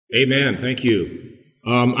Amen. Thank you.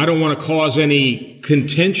 I don't want to cause any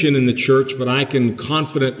contention in the church, but I can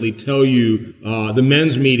confidently tell you the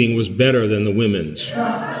men's meeting was better than the women's.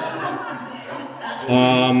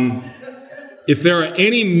 If there are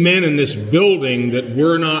any men in this building that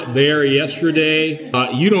were not there yesterday,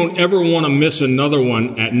 you don't ever want to miss another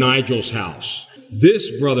one at Nigel's house. This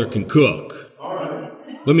brother can cook.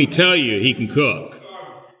 Let me tell you, he can cook.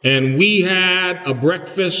 And we had a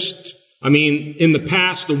breakfast. I mean, in the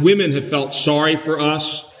past, the women have felt sorry for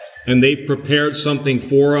us, and they've prepared something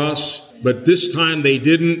for us. But this time they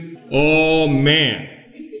didn't. Oh, man.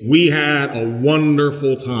 We had a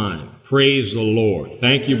wonderful time. Praise the Lord.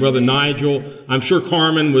 Thank you, Brother Nigel. I'm sure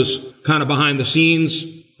Carmen was kind of behind the scenes,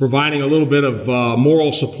 providing a little bit of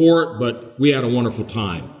moral support, but we had a wonderful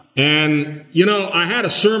time. And, you know, I had a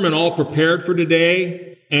sermon all prepared for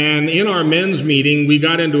today, and in our men's meeting, we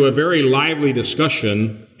got into a very lively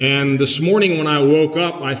discussion. And this morning when I woke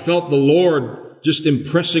up, I felt the Lord just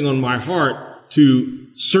impressing on my heart to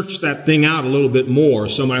search that thing out a little bit more.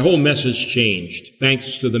 So my whole message changed,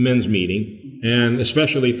 thanks to the men's meeting, and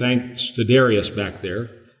especially thanks to Darius back there.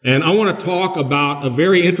 And I want to talk about a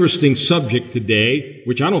very interesting subject today,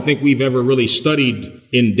 which I don't think we've ever really studied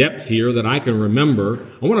in depth here that I can remember.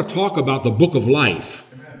 I want to talk about the book of life.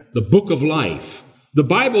 The book of life. The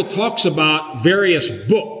Bible talks about various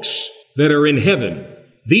books that are in heaven.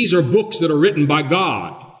 These are books that are written by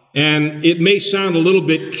God. And it may sound a little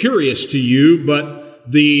bit curious to you, but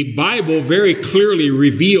the Bible very clearly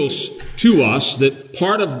reveals to us that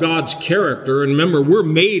part of God's character, and remember, we're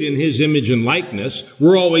made in His image and likeness.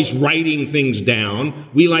 We're always writing things down.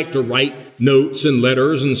 We like to write notes and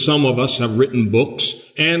letters, and some of us have written books.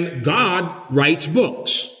 And God writes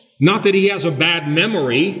books. Not that He has a bad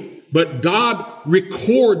memory, but God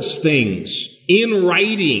records things in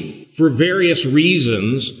writing for various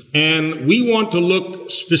reasons, and we want to look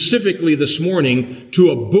specifically this morning to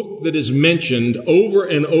a book that is mentioned over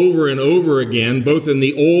and over and over again, both in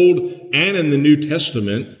the Old and in the New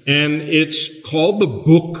Testament, and it's called the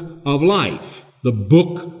Book of Life. The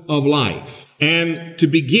Book of Life. And to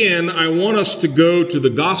begin, I want us to go to the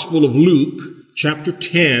Gospel of Luke, chapter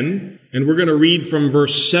 10, and we're going to read from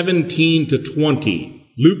verse 17 to 20.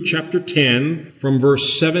 Luke chapter 10, from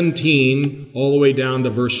verse 17 all the way down to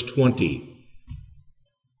verse 20. It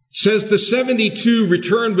says, "The 72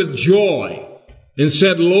 returned with joy and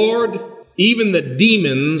said, 'Lord, even the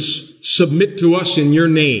demons submit to us in your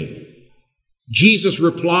name.' Jesus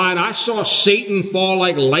replied, 'I saw Satan fall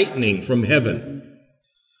like lightning from heaven.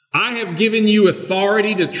 I have given you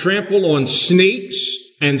authority to trample on snakes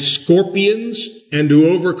and scorpions, and to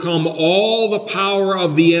overcome all the power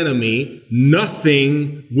of the enemy.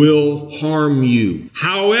 Nothing will harm you.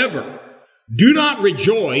 However, do not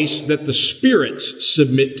rejoice that the spirits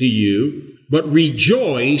submit to you, but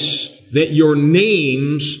rejoice that your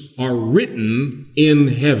names are written in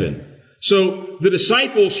heaven.'" So the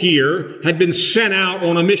disciples here had been sent out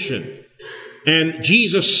on a mission, and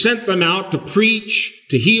Jesus sent them out to preach,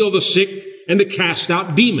 to heal the sick, and to cast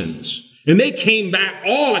out demons. And they came back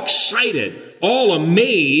all excited, all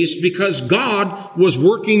amazed, because God was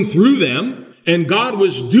working through them, and God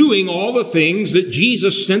was doing all the things that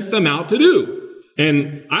Jesus sent them out to do.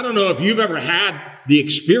 And I don't know if you've ever had the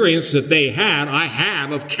experience that they had, I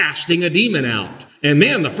have, of casting a demon out. And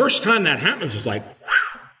man, the first time that happens, it's like,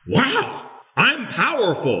 wow, I'm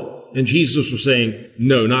powerful. And Jesus was saying,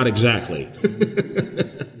 no, not exactly.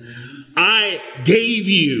 I gave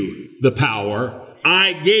you the power.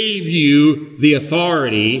 I gave you the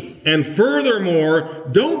authority, and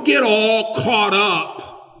furthermore, don't get all caught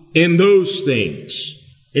up in those things.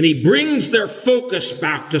 And he brings their focus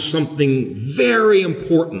back to something very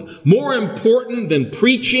important. More important than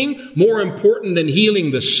preaching, more important than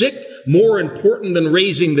healing the sick, more important than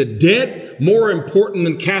raising the dead, more important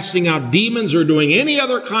than casting out demons or doing any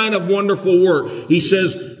other kind of wonderful work. He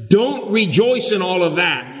says, don't rejoice in all of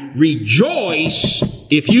that. Rejoice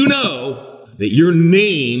if you know that your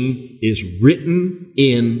name is written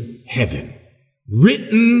in heaven.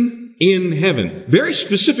 Written in heaven. Very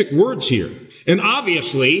specific words here. And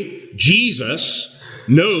obviously, Jesus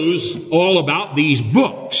knows all about these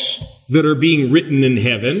books that are being written in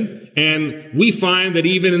heaven. And we find that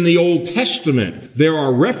even in the Old Testament, there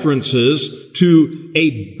are references to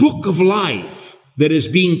a book of life that is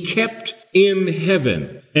being kept in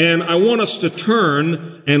heaven. And I want us to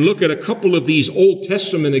turn and look at a couple of these Old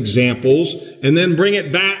Testament examples and then bring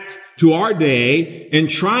it back to our day and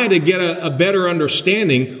try to get a better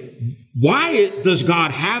understanding. Why does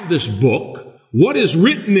God have this book? What is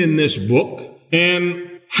written in this book?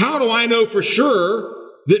 And how do I know for sure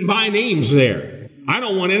that my name's there? I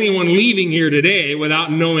don't want anyone leaving here today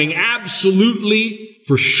without knowing absolutely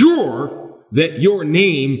for sure that your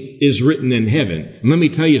name is written in heaven. And let me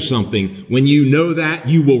tell you something. When you know that,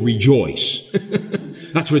 you will rejoice.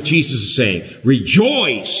 That's what Jesus is saying.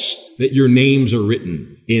 Rejoice that your names are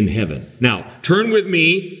written in heaven. Now, turn with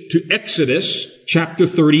me to Exodus chapter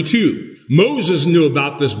 32. Moses knew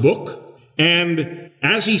about this book, and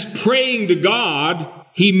as he's praying to God,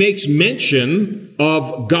 he makes mention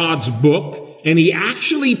of God's book, and he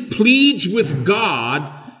actually pleads with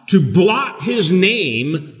God to blot his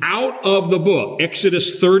name out of the book.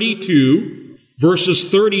 Exodus 32, verses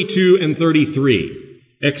 32 and 33.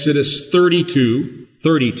 Exodus 32,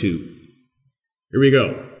 32. Here we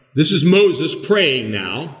go. This is Moses praying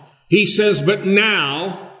now. He says, but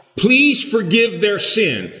now, please forgive their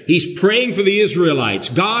sin. He's praying for the Israelites.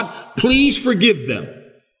 God, please forgive them.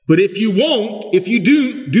 But if you won't, if you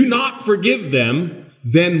do not forgive them,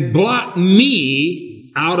 then blot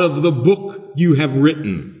me out of the book you have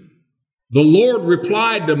written. The Lord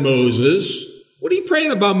replied to Moses, what are you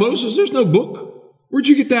praying about, Moses? There's no book. Where'd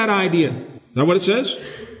you get that idea? Is that what it says?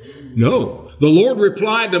 No. The Lord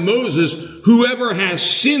replied to Moses, whoever has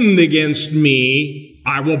sinned against me,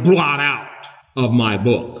 I will blot out of my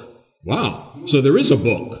book. Wow. So there is a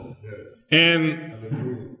book.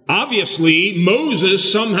 And obviously, Moses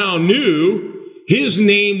somehow knew his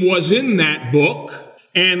name was in that book,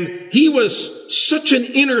 and he was such an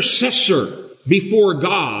intercessor before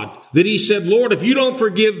God that he said, Lord, if you don't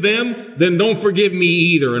forgive them, then don't forgive me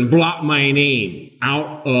either, and blot my name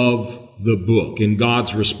out of the book. And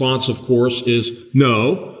God's response, of course, is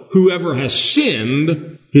no. Whoever has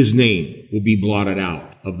sinned, his name will be blotted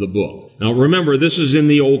out of the book. Now remember, this is in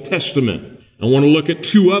the Old Testament. I want to look at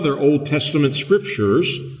two other Old Testament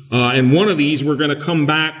scriptures, and one of these we're going to come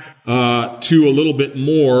back to a little bit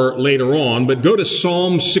more later on, but go to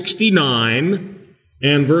Psalm 69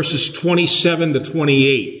 and verses 27 to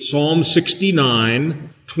 28. Psalm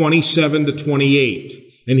 69, 27 to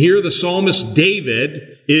 28. And here the psalmist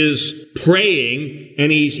David is praying,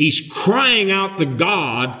 and he's crying out to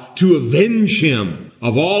God to avenge him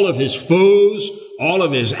of all of his foes, all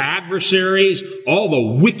of his adversaries, all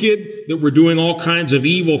the wicked that were doing all kinds of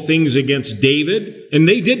evil things against David. And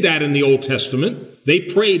they did that in the Old Testament. They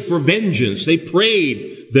prayed for vengeance. They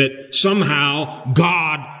prayed that somehow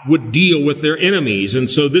God would deal with their enemies. And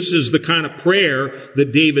so this is the kind of prayer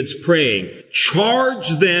that David's praying. Charge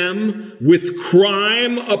them with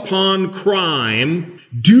crime upon crime.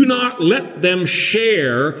 Do not let them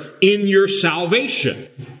share in your salvation.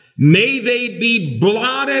 May they be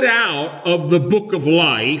blotted out of the book of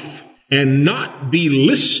life and not be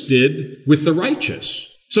listed with the righteous.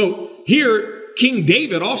 So here, King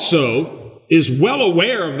David also is well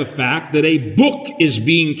aware of the fact that a book is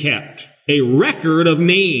being kept. A record of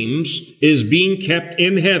names is being kept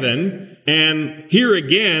in heaven. And here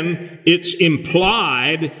again, it's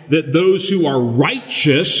implied that those who are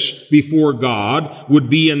righteous before God would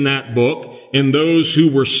be in that book, and those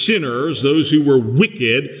who were sinners, those who were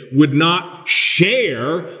wicked, would not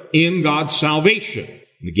share in God's salvation.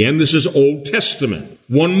 Again, this is Old Testament.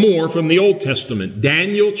 One more from the Old Testament.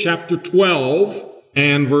 Daniel chapter 12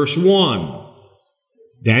 and verse 1.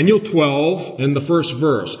 Daniel 12 and the first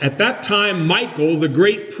verse. At that time, Michael, the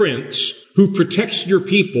great prince who protects your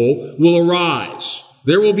people, will arise.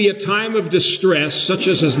 There will be a time of distress such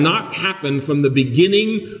as has not happened from the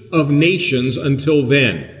beginning of nations until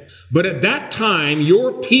then. But at that time,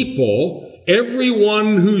 your people,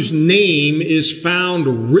 everyone whose name is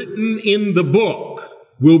found written in the book,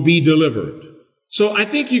 will be delivered. So I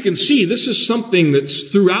think you can see this is something that's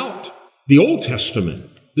throughout the Old Testament.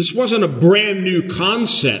 This wasn't a brand new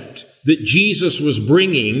concept that Jesus was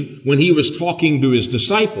bringing when he was talking to his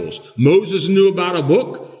disciples. Moses knew about a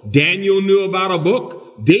book. Daniel knew about a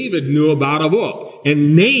book. David knew about a book.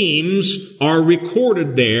 And names are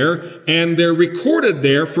recorded there, and they're recorded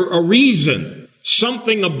there for a reason.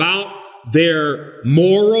 Something about their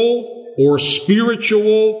moral or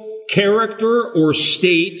spiritual character or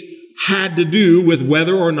state had to do with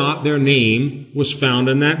whether or not their name was found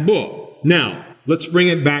in that book. Now, let's bring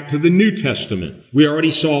it back to the New Testament. We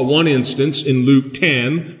already saw one instance in Luke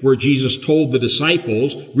 10 where Jesus told the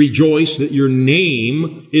disciples, rejoice that your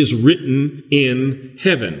name is written in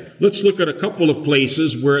heaven. Let's look at a couple of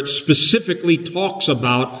places where it specifically talks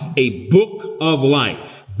about a book of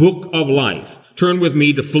life. Book of life. Turn with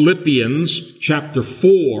me to Philippians chapter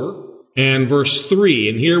 4 and verse 3.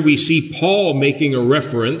 And here we see Paul making a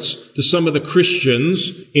reference to some of the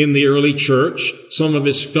Christians in the early church, some of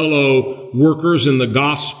his fellow workers in the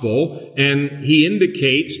gospel, and he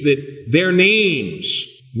indicates that their names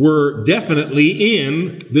were definitely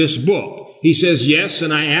in this book. he says, yes,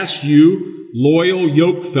 and I ask you, loyal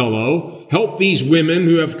yokefellow, help these women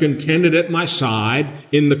who have contended at my side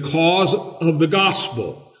in the cause of the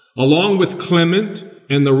gospel, along with Clement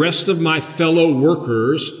and the rest of my fellow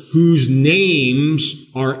workers whose names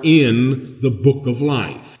are in the book of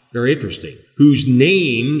life. Very interesting. Whose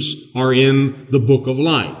names are in the book of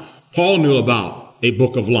life. Paul knew about a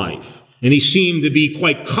book of life, and he seemed to be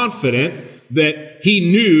quite confident that he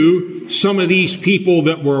knew some of these people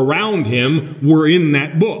that were around him were in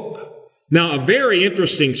that book. Now, a very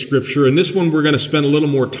interesting scripture, and this one we're going to spend a little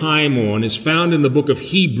more time on, is found in the book of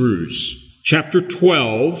Hebrews, chapter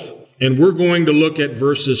 12, and we're going to look at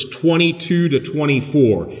verses 22 to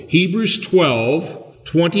 24. Hebrews 12,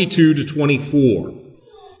 22 to 24.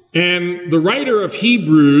 And the writer of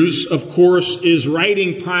Hebrews, of course, is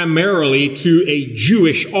writing primarily to a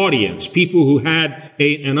Jewish audience, people who had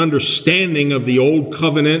an understanding of the Old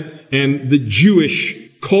Covenant and the Jewish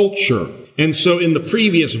culture. And so in the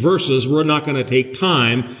previous verses, we're not going to take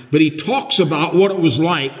time, but he talks about what it was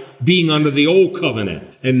like being under the Old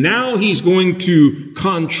Covenant. And now he's going to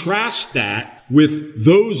contrast that with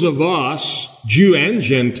those of us, Jew and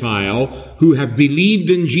Gentile, who have believed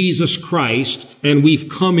in Jesus Christ, and we've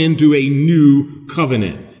come into a new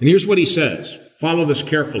covenant. And here's what he says. Follow this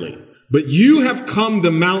carefully. But you have come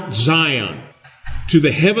to Mount Zion, to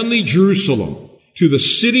the heavenly Jerusalem, to the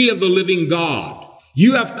city of the living God.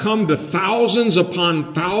 You have come to thousands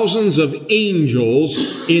upon thousands of angels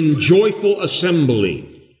in joyful assembly,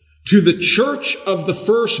 to the church of the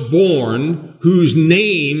firstborn, whose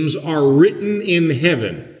names are written in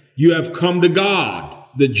heaven. You have come to God,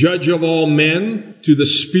 the judge of all men, to the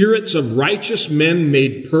spirits of righteous men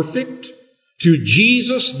made perfect, to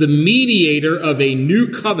Jesus, the mediator of a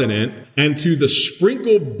new covenant, and to the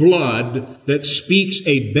sprinkled blood that speaks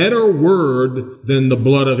a better word than the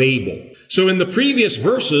blood of Abel. So in the previous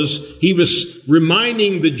verses, he was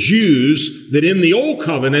reminding the Jews that in the Old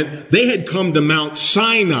Covenant, they had come to Mount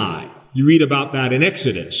Sinai. You read about that in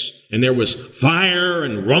Exodus. And there was fire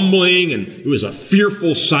and rumbling, and it was a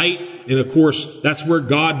fearful sight. And of course, that's where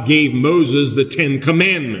God gave Moses the 10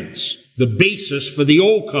 Commandments, the basis for the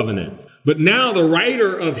Old Covenant. But now the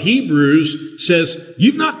writer of Hebrews says,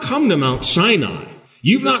 you've not come to Mount Sinai.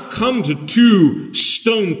 You've not come to 2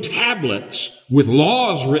 stone tablets with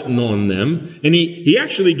laws written on them. And he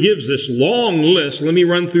actually gives this long list. Let me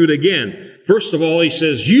run through it again. First of all, he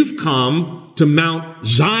says, you've come to Mount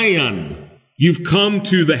Zion. You've come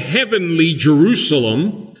to the heavenly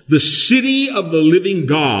Jerusalem, the city of the living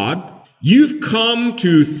God. You've come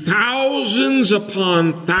to thousands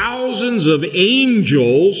upon thousands of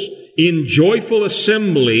angels in joyful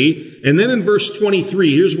assembly. And then in verse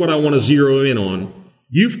 23, here's what I want to zero in on.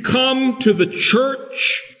 You've come to the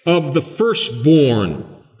church of the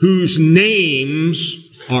firstborn, whose names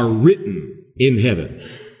are written in heaven.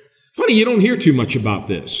 Funny, you don't hear too much about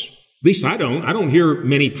this. At least I don't. I don't hear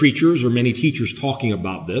many preachers or many teachers talking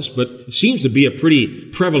about this, but it seems to be a pretty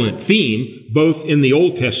prevalent theme, both in the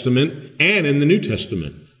Old Testament and in the New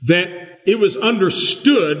Testament, that it was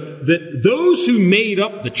understood that those who made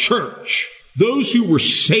up the church, those who were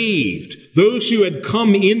saved, those who had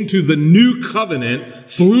come into the new covenant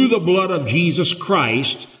through the blood of Jesus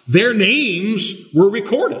Christ, their names were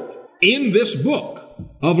recorded in this book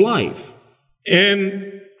of life.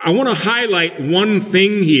 And I want to highlight one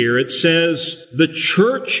thing here. It says, the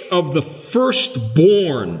church of the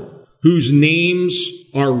firstborn, whose names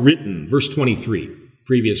are written. Verse 23,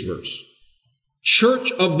 previous verse.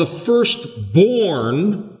 Church of the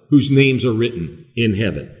firstborn, whose names are written in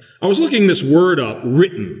heaven. I was looking this word up,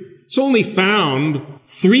 written. It's only found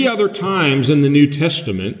 3 other times in the New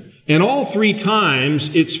Testament, and all 3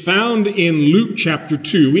 times it's found in Luke chapter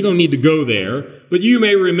 2. We don't need to go there, but you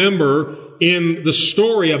may remember in the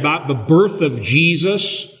story about the birth of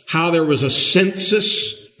Jesus, how there was a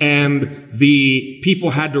census and the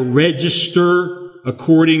people had to register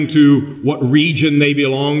according to what region they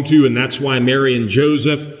belonged to, and that's why Mary and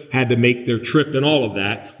Joseph had to make their trip and all of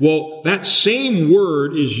that. Well, that same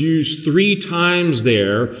word is used 3 times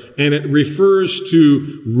there, and it refers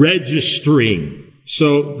to registering.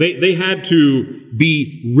 So they had to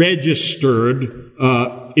be registered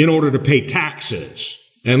in order to pay taxes.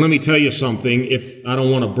 And let me tell you something, if I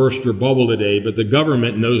don't want to burst your bubble today, but the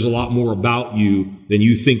government knows a lot more about you than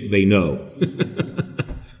you think they know.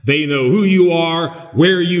 They know who you are,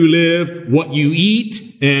 where you live, what you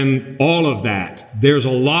eat, and all of that. There's a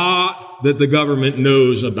lot that the government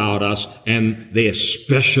knows about us, and they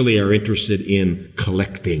especially are interested in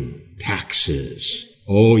collecting taxes.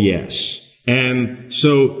 Oh, yes. And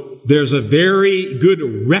so there's a very good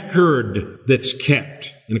record that's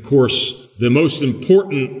kept. And of course, the most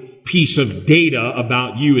important piece of data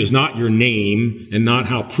about you is not your name and not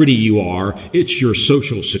how pretty you are. It's your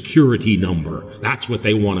social security number. That's what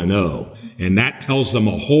they want to know. And that tells them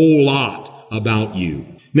a whole lot about you.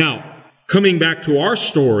 Now, coming back to our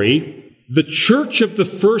story, the church of the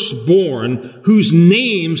firstborn whose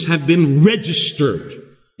names have been registered.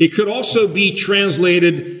 It could also be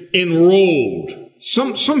translated enrolled.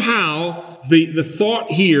 Somehow, the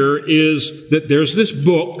thought here is that there's this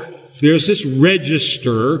book, there's this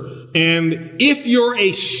register, and if you're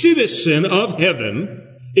a citizen of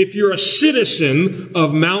heaven, if you're a citizen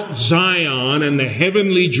of Mount Zion and the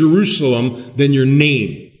heavenly Jerusalem, then your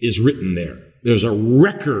name is written there. There's a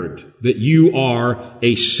record that you are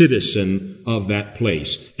a citizen of that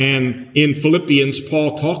place. And in Philippians,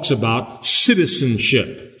 Paul talks about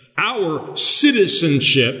citizenship. Our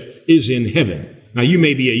citizenship is in heaven. Now, you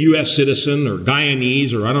may be a U.S. citizen or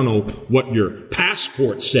Guyanese, or I don't know what your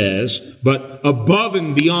passport says, but above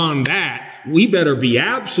and beyond that, we better be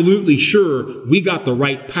absolutely sure we got the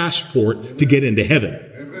right passport to get into heaven.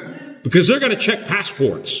 Amen. Because they're going to check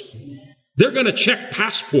passports. They're going to check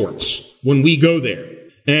passports when we go there.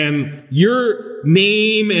 And your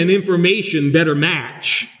name and information better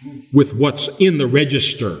match with what's in the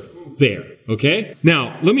register there. Okay?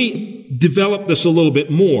 Now, let me develop this a little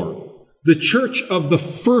bit more. The church of the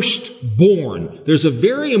firstborn. There's a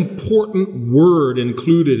very important word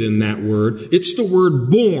included in that word. It's the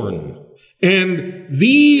word born. And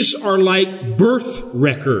these are like birth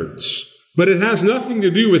records. But it has nothing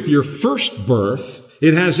to do with your first birth.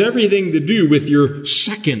 It has everything to do with your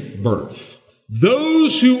second birth.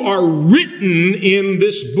 Those who are written in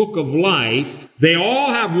this book of life, they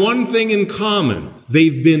all have one thing in common.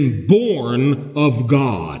 They've been born of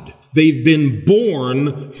God. They've been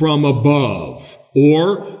born from above,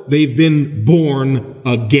 or they've been born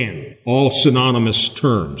again. All synonymous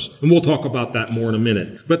terms. And we'll talk about that more in a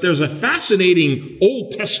minute. But there's a fascinating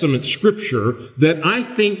Old Testament scripture that I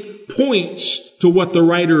think points to what the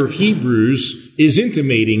writer of Hebrews is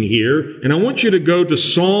intimating here. And I want you to go to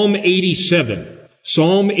Psalm 87.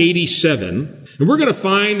 Psalm 87. And we're going to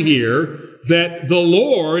find here that the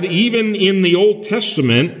Lord, even in the Old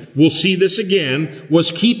Testament, we'll see this again,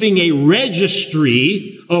 was keeping a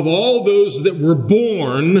registry of all those that were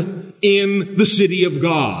born in the city of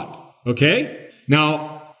God. Okay?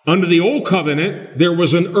 Now, under the Old Covenant, there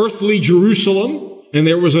was an earthly Jerusalem and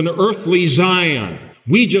there was an earthly Zion.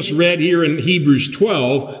 We just read here in Hebrews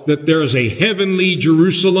 12 that there's a heavenly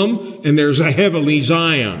Jerusalem and there's a heavenly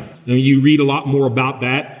Zion. And you read a lot more about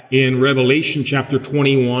that in Revelation chapter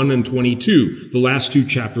 21 and 22, the last two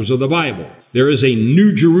chapters of the Bible. There is a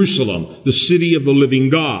new Jerusalem, the city of the living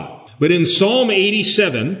God. But in Psalm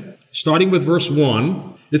 87, starting with verse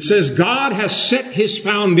 1, it says, God has set his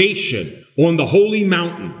foundation on the holy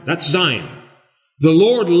mountain. That's Zion. The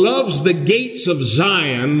Lord loves the gates of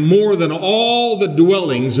Zion more than all the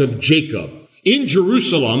dwellings of Jacob. In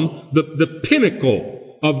Jerusalem, the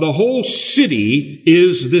pinnacle of the whole city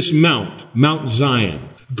is this mount, Mount Zion.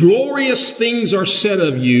 Glorious things are said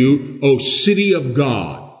of you, O city of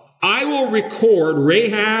God. I will record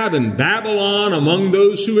Rahab and Babylon among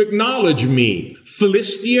those who acknowledge me.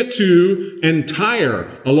 Philistia too, and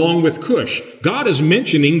Tyre, along with Cush. God is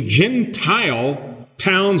mentioning Gentile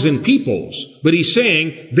towns and peoples, but he's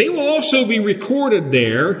saying they will also be recorded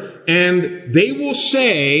there, and they will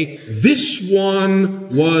say, this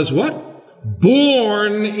one was what?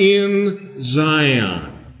 Born in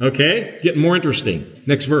Zion. Okay? Getting more interesting.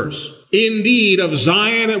 Next verse. Indeed, of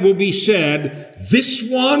Zion it will be said, this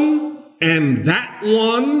one and that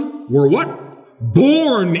one were what?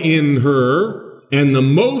 Born in her, and the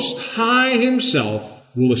Most High himself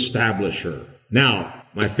will establish her. Now,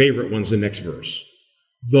 my favorite one's the next verse.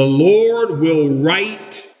 The Lord will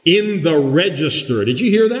write in the register. Did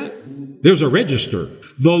you hear that? There's a register.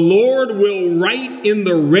 The Lord will write in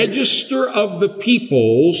the register of the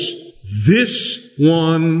peoples, this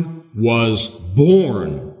one was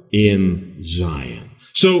born in Zion.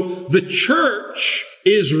 So the church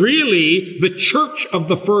is really the church of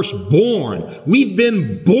the firstborn. We've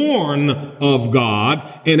been born of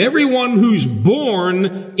God, and everyone who's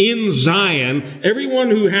born in Zion, everyone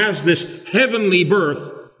who has this heavenly birth,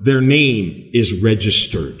 their name is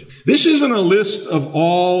registered. This isn't a list of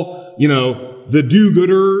all, the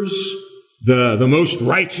do-gooders, the most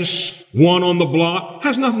righteous one on the block. It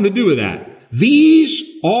has nothing to do with that. These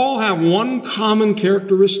all have one common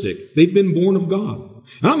characteristic. They've been born of God.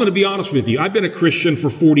 And I'm going to be honest with you. I've been a Christian for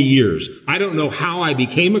 40 years. I don't know how I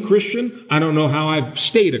became a Christian. I don't know how I've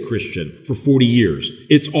stayed a Christian for 40 years.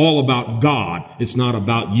 It's all about God. It's not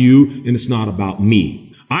about you, and it's not about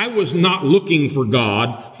me. I was not looking for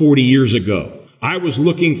God 40 years ago. I was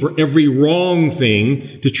looking for every wrong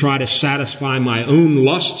thing to try to satisfy my own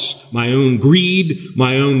lusts, my own greed,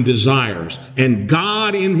 my own desires. And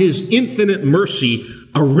God, in His infinite mercy,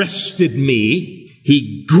 arrested me.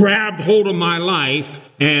 He grabbed hold of my life,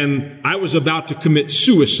 and I was about to commit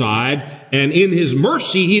suicide. And in His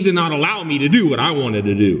mercy, He did not allow me to do what I wanted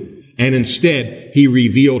to do. And instead, He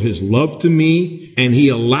revealed His love to me, and He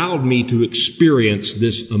allowed me to experience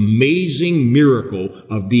this amazing miracle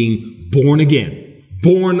of being born again,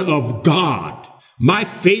 born of God. My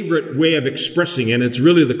favorite way of expressing it, and it's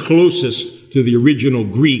really the closest to the original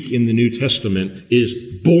Greek in the New Testament, is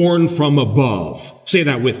born from above. Say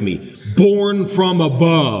that with me. Born from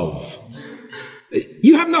above.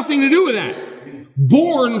 You have nothing to do with that.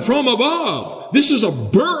 Born from above. This is a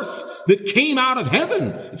birth that came out of heaven.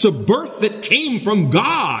 It's a birth that came from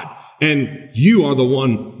God. And you are the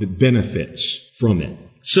one that benefits from it.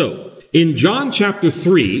 So, in John chapter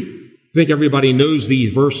 3, I think everybody knows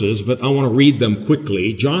these verses, but I want to read them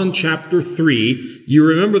quickly. John chapter 3, you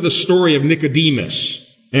remember the story of Nicodemus.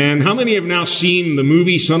 And how many have now seen the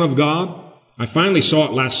movie Son of God? I finally saw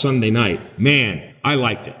it last Sunday night. Man, I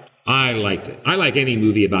liked it. I like any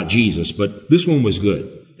movie about Jesus, but this one was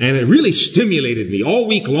good. And it really stimulated me. All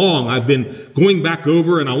week long, I've been going back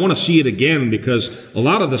over, and I want to see it again because a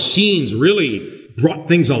lot of the scenes really brought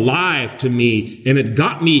things alive to me, and it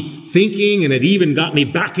got me thinking, and it even got me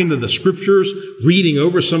back into the scriptures, reading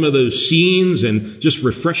over some of those scenes and just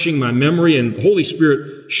refreshing my memory. And the Holy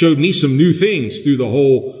Spirit showed me some new things through the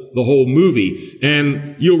whole movie.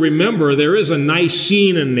 And you'll remember there is a nice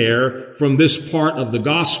scene in there from this part of the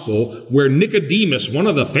gospel where Nicodemus, one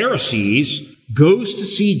of the Pharisees, goes to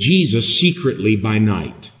see Jesus secretly by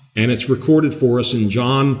night. And it's recorded for us in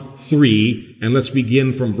John 3, and let's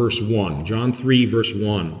begin from verse 1. John 3, verse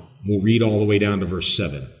 1. We'll read all the way down to verse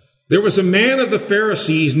 7. There was a man of the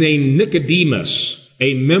Pharisees named Nicodemus,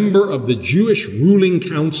 a member of the Jewish ruling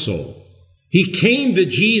council. He came to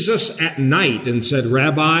Jesus at night and said,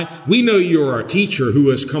 Rabbi, we know you are a teacher who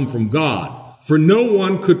has come from God. For no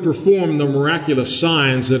one could perform the miraculous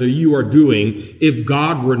signs that you are doing if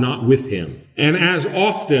God were not with him. And as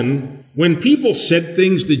often, when people said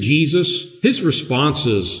things to Jesus, his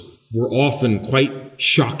responses were often quite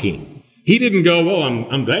shocking. He didn't go, well,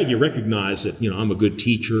 I'm glad you recognize that, I'm a good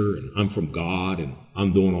teacher and I'm from God and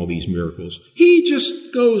I'm doing all these miracles. He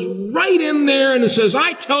just goes right in there and says,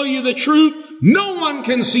 I tell you the truth, no one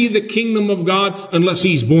can see the kingdom of God unless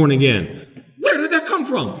he's born again. Where did that come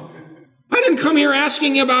from? I didn't come here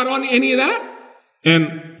asking about any of that.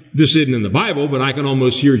 And this isn't in the Bible, but I can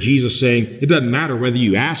almost hear Jesus saying, it doesn't matter whether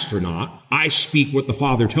you asked or not. I speak what the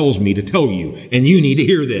Father tells me to tell you, and you need to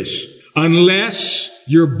hear this. Unless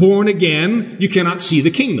you're born again, you cannot see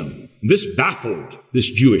the kingdom. This baffled this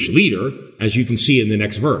Jewish leader, as you can see in the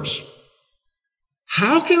next verse.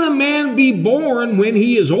 How can a man be born when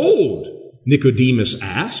he is old? Nicodemus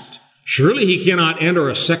asked. Surely he cannot enter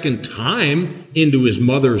a second time into his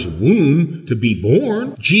mother's womb to be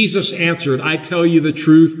born. Jesus answered, I tell you the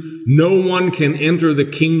truth, no one can enter the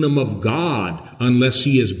kingdom of God unless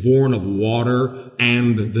he is born of water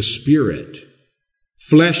and the Spirit.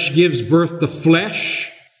 Flesh gives birth to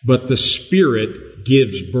flesh, but the Spirit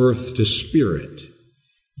gives birth to spirit.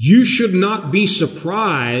 You should not be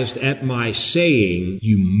surprised at my saying,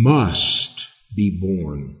 you must be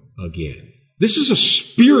born again. This is a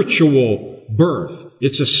spiritual birth.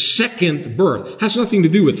 It's a second birth. It has nothing to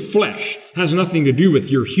do with flesh. It has nothing to do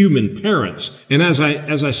with your human parents. And as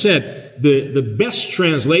I said, the best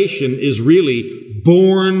translation is really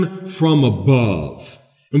born from above.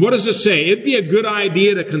 And what does it say? It'd be a good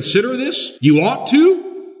idea to consider this. You ought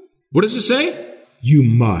to. What does it say? You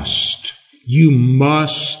must. You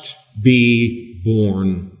must be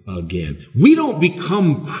born again. We don't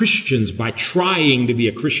become Christians by trying to be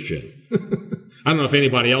a Christian. I don't know if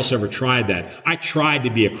anybody else ever tried that. I tried to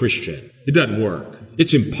be a Christian. It doesn't work.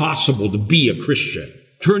 It's impossible to be a Christian.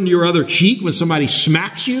 Turn your other cheek when somebody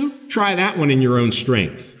smacks you. Try that one in your own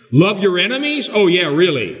strength. Love your enemies? Oh yeah,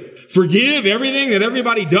 really. Forgive everything that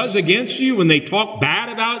everybody does against you when they talk bad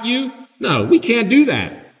about you? No, we can't do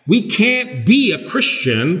that. We can't be a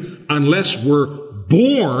Christian unless we're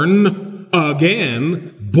born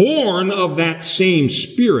again, born of that same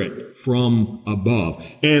Spirit from above.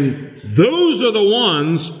 And those are the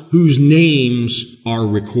ones whose names are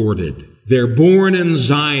recorded. They're born in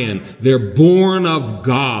Zion. They're born of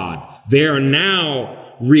God. They are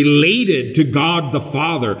now related to God the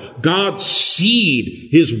Father. God's seed,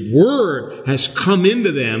 His Word, has come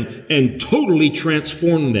into them and totally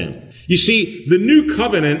transformed them. You see, the new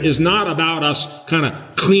covenant is not about us kind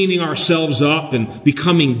of cleaning ourselves up and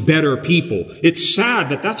becoming better people. It's sad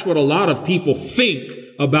that that's what a lot of people think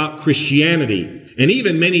about Christianity. And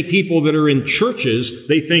even many people that are in churches,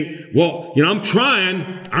 they think, well,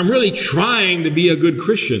 I'm really trying to be a good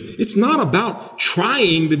Christian. It's not about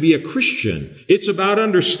trying to be a Christian. It's about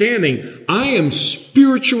understanding I am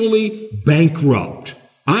spiritually bankrupt.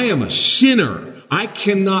 I am a sinner. I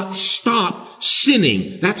cannot stop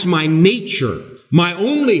sinning. That's my nature. My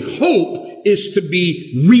only hope is to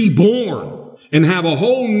be reborn and have a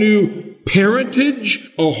whole new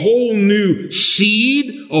parentage, a whole new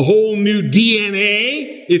seed, a whole new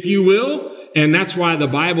DNA, if you will. And that's why the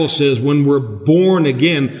Bible says when we're born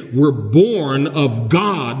again, we're born of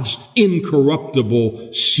God's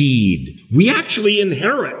incorruptible seed. We actually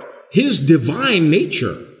inherit His divine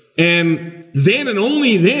nature. And then and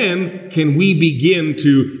only then can we begin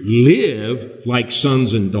to live like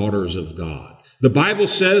sons and daughters of God. The Bible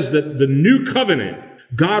says that the new covenant,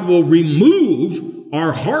 God will remove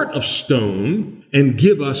our heart of stone and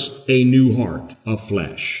give us a new heart of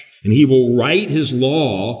flesh. And He will write His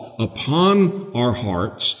law upon our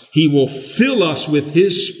hearts. He will fill us with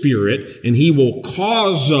His Spirit, and He will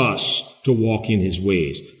cause us to walk in His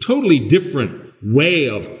ways. Totally different way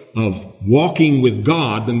of walking with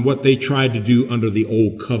God than what they tried to do under the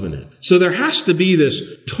old covenant. So there has to be this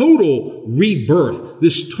total rebirth,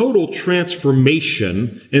 this total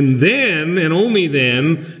transformation, and then, and only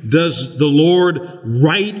then, does the Lord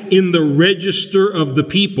write in the register of the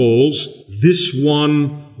peoples, this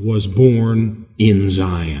one was born in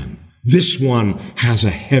Zion. This one has a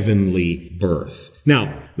heavenly birth.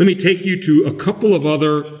 Now, let me take you to a couple of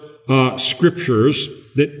other scriptures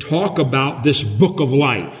that talk about this book of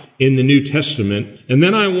life in the New Testament. And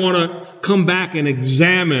then I want to come back and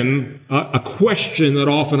examine a question that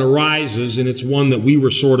often arises, and it's one that we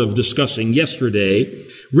were sort of discussing yesterday.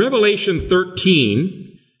 Revelation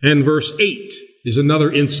 13 and verse 8 is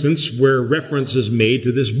another instance where reference is made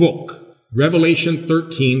to this book. Revelation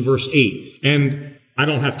 13 verse 8. And I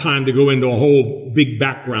don't have time to go into a whole big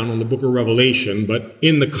background on the book of Revelation, but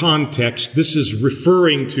in the context, this is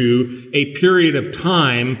referring to a period of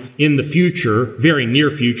time in the future, very near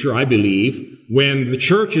future, I believe, when the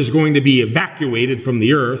church is going to be evacuated from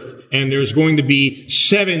the earth, and there's going to be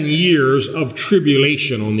 7 years of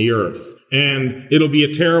tribulation on the earth. And it'll be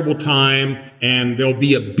a terrible time, and there'll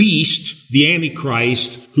be a beast, the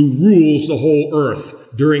Antichrist, who rules the whole earth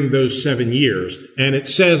during those 7 years. And it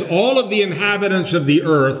says all of the inhabitants of the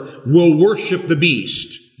earth will worship the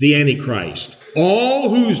beast, the Antichrist, all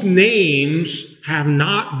whose names have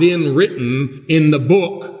not been written in the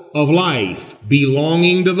book of life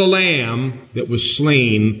belonging to the Lamb that was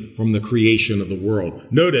slain from the creation of the world.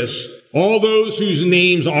 Notice, all those whose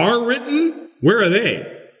names are written, where are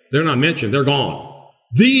they? They're not mentioned. They're gone.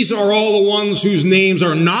 These are all the ones whose names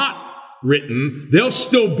are not written. They'll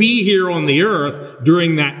still be here on the earth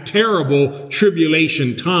during that terrible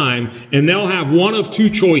tribulation time, and they'll have one of two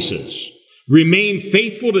choices. Remain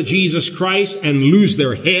faithful to Jesus Christ and lose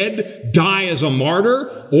their head, die as a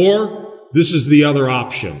martyr, or this is the other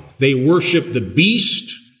option. They worship the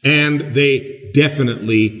beast, and they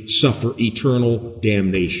definitely suffer eternal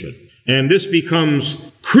damnation. And this becomes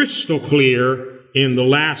crystal clear in the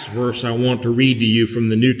last verse I want to read to you from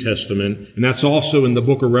the New Testament, and that's also in the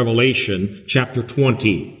book of Revelation, chapter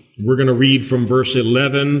 20. We're going to read from verse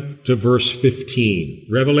 11 to verse 15.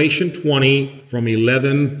 Revelation 20, from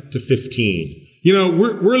 11 to 15. You know,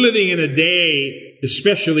 we're living in a day,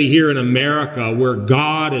 especially here in America, where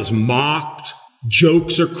God is mocked.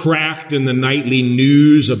 Jokes are cracked in the nightly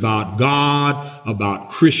news about God, about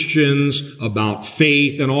Christians, about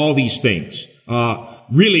faith, and all these things.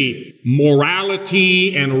 Really,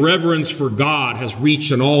 morality and reverence for God has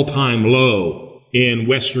reached an all-time low in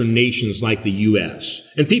Western nations like the U.S.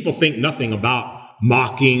 And people think nothing about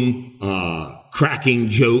mocking, cracking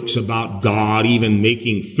jokes about God, even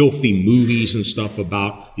making filthy movies and stuff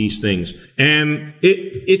about these things. And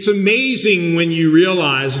it's amazing when you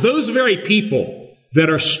realize those very people that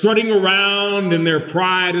are strutting around in their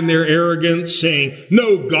pride and their arrogance saying,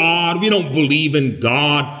 no God, we don't believe in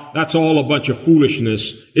God. That's all a bunch of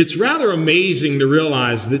foolishness. It's rather amazing to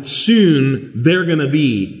realize that soon they're going to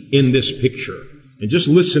be in this picture. And just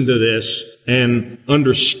listen to this and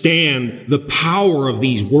understand the power of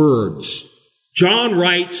these words. John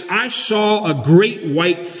writes, I saw a great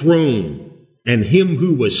white throne and him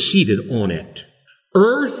who was seated on it.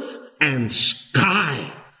 Earth and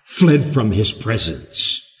sky fled from his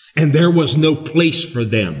presence, and there was no place for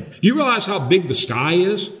them. You realize how big the sky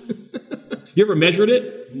is? You ever measured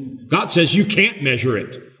it? God says you can't measure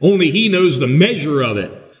it. Only He knows the measure of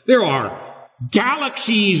it. There are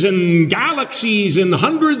galaxies and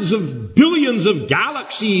hundreds of billions of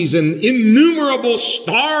galaxies and innumerable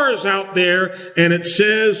stars out there. And it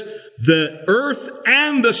says the earth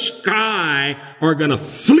and the sky are going to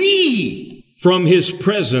flee from his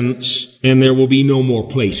presence, and there will be no more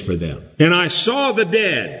place for them. And I saw the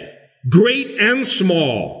dead, great and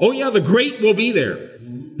small. Oh yeah, the great will be there.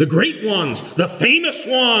 The great ones, the famous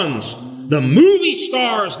ones, the movie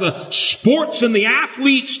stars, the sports and the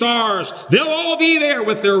athlete stars, they'll all be there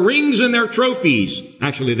with their rings and their trophies.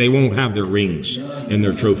 Actually, they won't have their rings and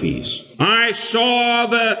their trophies. I saw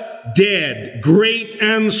the dead, great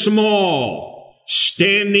and small,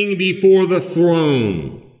 standing before the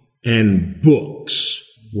throne, and books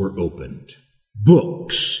were opened.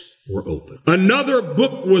 Books were opened. Another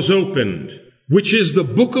book was opened, which is the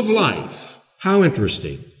book of life. How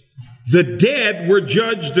interesting. The dead were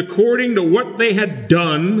judged according to what they had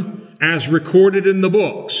done as recorded in the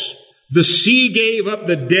books. The sea gave up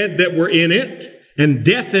the dead that were in it, and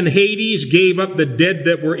death and Hades gave up the dead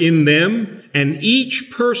that were in them, and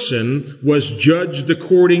each person was judged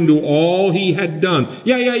according to all he had done.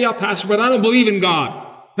 Yeah, Pastor, but I don't believe in God.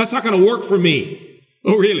 That's not going to work for me.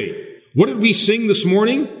 Oh, really? What did we sing this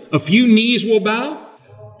morning? A few knees will bow?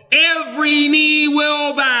 Every knee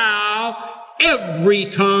will bow. Every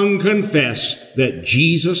tongue confess that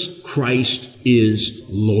Jesus Christ is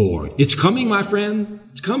Lord. It's coming, my friend.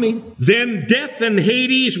 It's coming. Then death and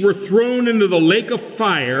Hades were thrown into the lake of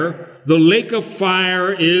fire. The lake of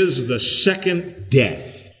fire is the second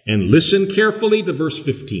death. And listen carefully to verse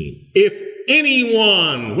 15. If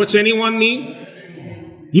anyone, what's anyone mean?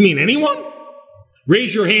 You mean anyone?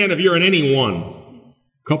 Raise your hand if you're an anyone.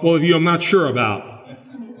 A couple of you I'm not sure about.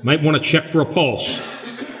 Might want to check for a pulse.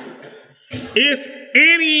 If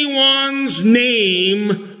anyone's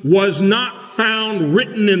name was not found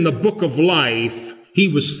written in the book of life, he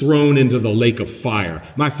was thrown into the lake of fire.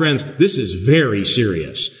 My friends, this is very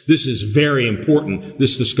serious. This is very important,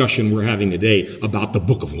 this discussion we're having today about the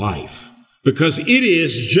book of life. Because it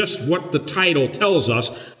is just what the title tells us.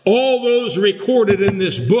 All those recorded in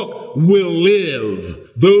this book will live.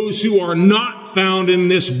 Those who are not found in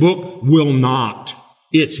this book will not.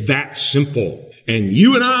 It's that simple. And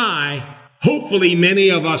you and I, hopefully many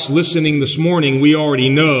of us listening this morning, we already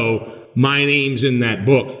know my name's in that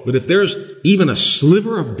book. But if there's even a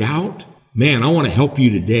sliver of doubt, man, I want to help you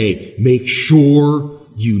today. Make sure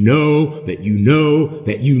you know that you know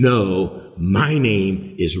that you know my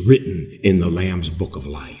name is written in the Lamb's book of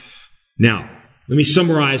life. Now, let me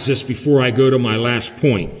summarize this before I go to my last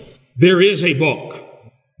point. There is a book.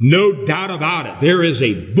 No doubt about it. There is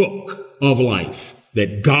a book of life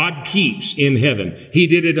that God keeps in heaven. He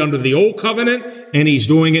did it under the old covenant, and he's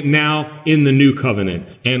doing it now in the new covenant.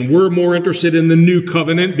 And we're more interested in the new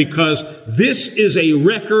covenant because this is a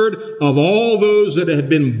record of all those that have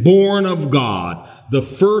been born of God. The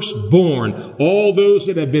firstborn, all those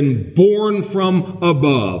that have been born from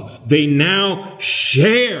above. They now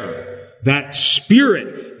share that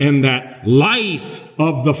spirit and that life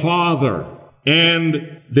of the Father.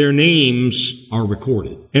 And their names are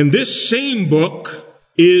recorded. And this same book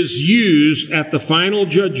is used at the final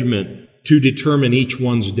judgment to determine each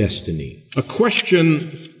one's destiny. A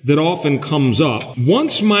question that often comes up,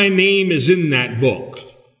 once my name is in that book,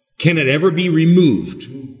 can it ever be removed?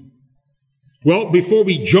 Well, before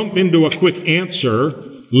we jump into a quick answer,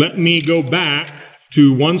 let me go back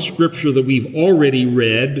to one scripture that we've already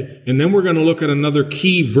read, and then we're going to look at another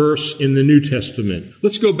key verse in the New Testament.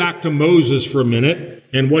 Let's go back to Moses for a minute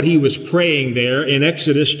and what he was praying there in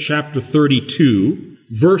Exodus chapter 32,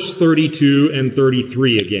 verse 32 and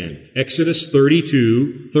 33 again. Exodus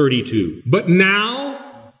 32:32. But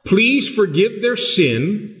now, please forgive their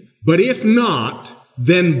sin, but if not,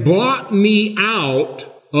 then blot me out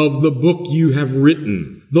of the book you have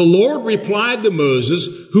written. The Lord replied to Moses,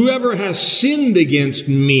 whoever has sinned against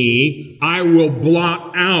me, I will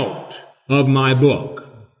blot out of my book.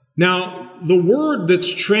 Now, the word that's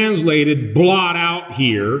translated blot out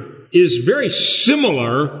here is very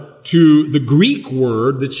similar to the Greek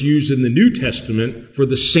word that's used in the New Testament for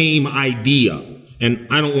the same idea. And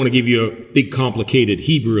I don't want to give you a big complicated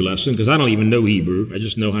Hebrew lesson because I don't even know Hebrew. I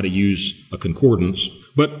just know how to use a concordance.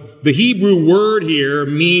 But the Hebrew word here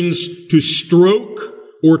means to stroke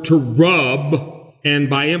or to rub, and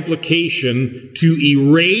by implication, to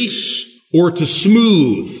erase or to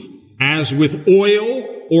smooth, as with oil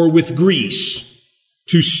or with grease.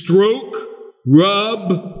 To stroke,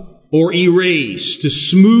 rub, or erase, to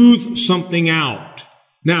smooth something out.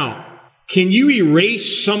 Now, can you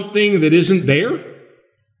erase something that isn't there?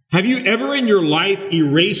 Have you ever in your life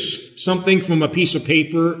erased something from a piece of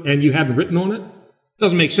paper and you hadn't written on it?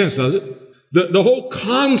 Doesn't make sense, does it? The whole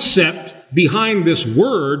concept behind this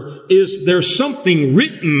word is there's something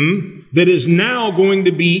written that is now going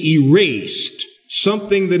to be erased.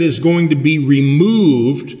 Something that is going to be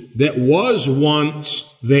removed that was once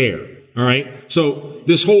there. All right? So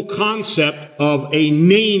this whole concept of a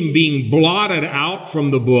name being blotted out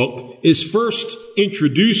from the book is first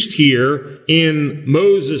introduced here in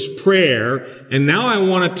Moses' prayer. And now I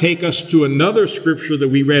want to take us to another scripture that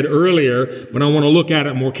we read earlier, but I want to look at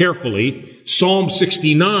it more carefully. Psalm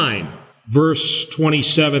 69, verse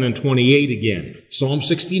 27 and 28 again. Psalm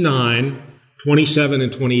 69, 27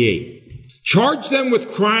 and 28. Charge them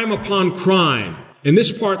with crime upon crime. And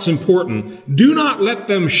this part's important. Do not let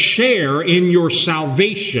them share in your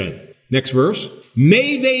salvation. Next verse.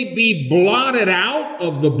 May they be blotted out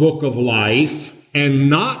of the book of life and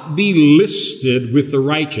not be listed with the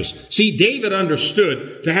righteous. See, David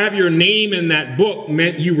understood to have your name in that book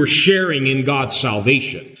meant you were sharing in God's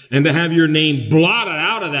salvation. And to have your name blotted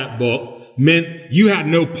out of that book meant you had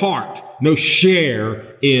no part, no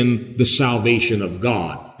share in the salvation of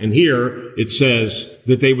God. And here it says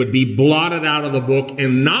that they would be blotted out of the book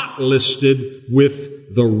and not listed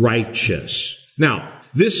with the righteous. Now,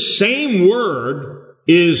 this same word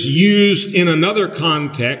is used in another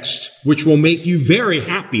context, which will make you very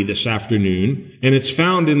happy this afternoon. And it's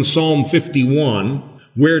found in Psalm 51,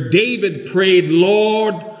 where David prayed,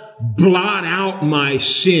 Lord, blot out my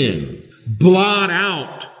sin, blot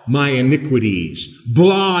out my iniquities,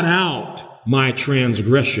 blot out my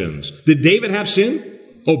transgressions. Did David have sin?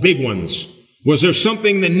 Oh, big ones. Was there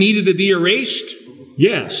something that needed to be erased?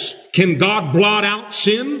 Yes. Can God blot out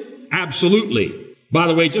sin? Absolutely. By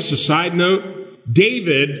the way, just a side note,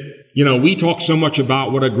 David, we talk so much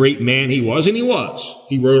about what a great man he was, and he was.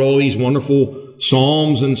 He wrote all these wonderful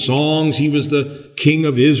psalms and songs. He was the king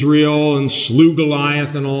of Israel and slew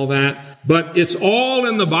Goliath and all that. But it's all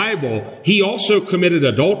in the Bible. He also committed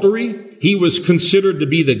adultery. He was considered to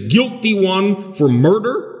be the guilty one for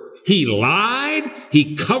murder. He lied.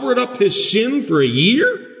 He covered up his sin for a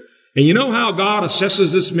year. And you know how God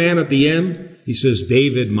assesses this man at the end? He says,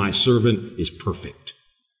 David, my servant, is perfect.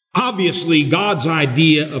 Obviously, God's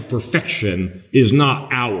idea of perfection is not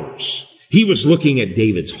ours. He was looking at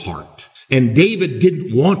David's heart. And David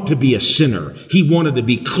didn't want to be a sinner. He wanted to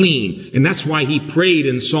be clean. And that's why he prayed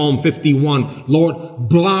in Psalm 51, Lord,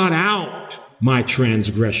 blot out my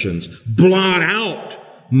transgressions. Blot out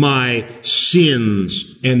my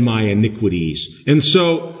sins and my iniquities. And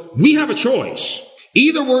so we have a choice.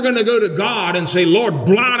 Either we're going to go to God and say, Lord,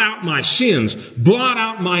 blot out my sins, blot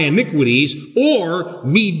out my iniquities, or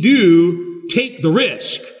we do take the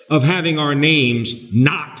risk of having our names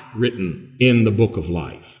not written in the book of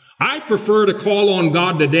life. I prefer to call on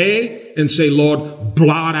God today and say, Lord,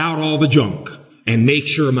 blot out all the junk and make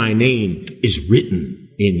sure my name is written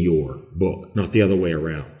in your book, not the other way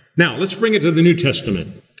around. Now, let's bring it to the New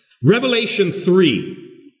Testament. Revelation 3.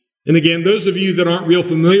 And again, those of you that aren't real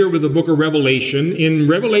familiar with the book of Revelation, in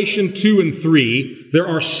Revelation 2 and 3, there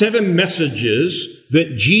are 7 messages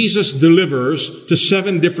that Jesus delivers to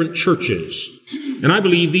 7 different churches. And I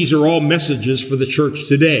believe these are all messages for the church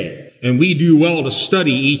today. And we do well to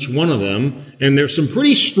study each one of them. And there's some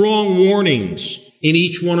pretty strong warnings in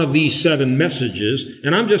each one of these 7 messages.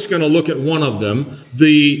 And I'm just going to look at one of them.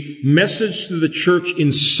 The message to the church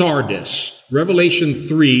in Sardis. Revelation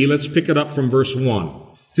 3, let's pick it up from verse 1.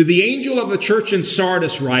 To the angel of the church in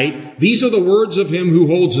Sardis write, these are the words of him who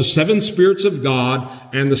holds the 7 spirits of God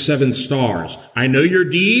and the 7 stars. I know your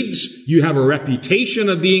deeds. You have a reputation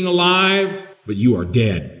of being alive, but you are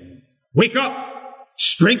dead. Wake up!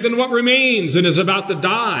 Strengthen what remains and is about to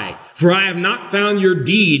die, for I have not found your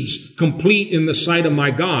deeds complete in the sight of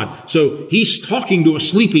my God. So he's talking to a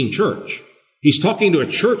sleeping church. He's talking to a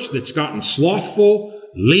church that's gotten slothful,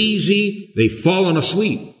 lazy. They've fallen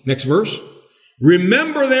asleep. Next verse.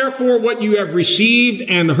 Remember, therefore, what you have received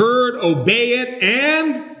and heard, obey it,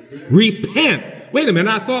 and repent. Wait a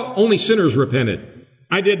minute, I thought only sinners repented.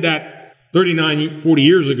 I did that 40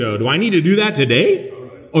 years ago. Do I need to do that today?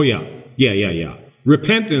 Oh, yeah.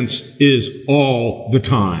 Repentance is all the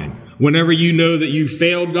time. Whenever you know that you've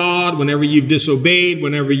failed God, whenever you've disobeyed,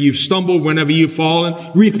 whenever you've stumbled, whenever you've fallen,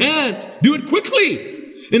 repent. Do it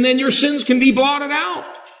quickly. And then your sins can be blotted out.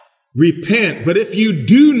 Repent. But if you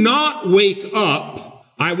do not wake up,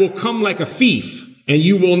 I will come like a thief, and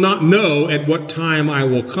you will not know at what time I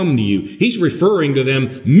will come to you. He's referring to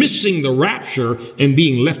them missing the rapture and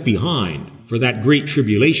being left behind for that great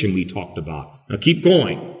tribulation we talked about. Now keep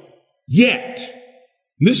going. Yet,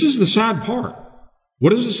 this is the sad part.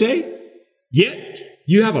 What does it say? Yet,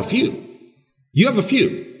 you have a few. You have a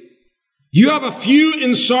few. You have a few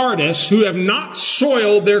in Sardis who have not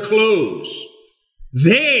soiled their clothes.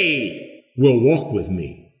 They will walk with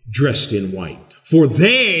me, dressed in white, for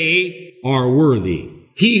they are worthy.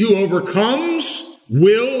 He who overcomes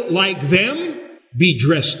will, like them, be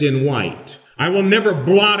dressed in white. I will never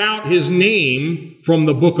blot out his name from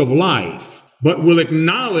the book of life, but will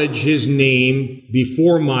acknowledge his name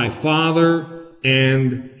before my Father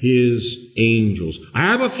and his angels. I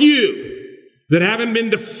have a few that haven't been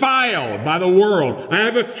defiled by the world. I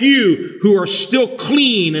have a few who are still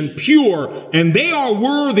clean and pure, and they are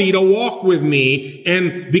worthy to walk with me.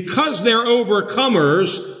 And because they're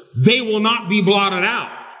overcomers, they will not be blotted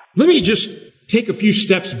out. Let me just take a few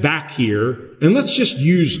steps back here, and let's just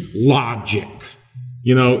use logic.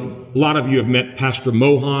 You know, a lot of you have met Pastor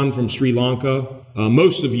Mohan from Sri Lanka.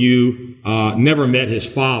 Most of you never met his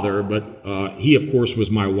father, but he, of course, was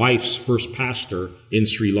my wife's first pastor in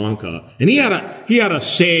Sri Lanka. And he had a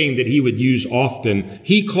saying that he would use often.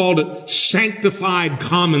 He called it sanctified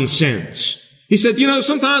common sense. He said, you know,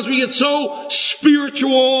 sometimes we get so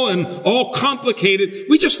spiritual and all complicated.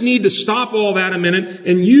 We just need to stop all that a minute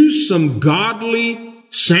and use some godly,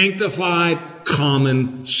 sanctified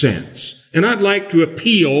common sense. And I'd like to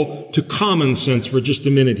appeal to common sense for just a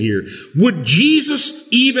minute here. Would Jesus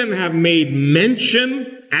even have made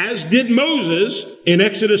mention, as did Moses in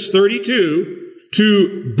Exodus 32,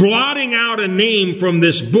 to blotting out a name from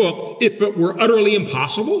this book if it were utterly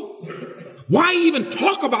impossible? Why even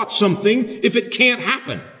talk about something if it can't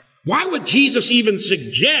happen? Why would Jesus even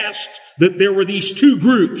suggest that there were these two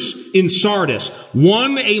groups in Sardis?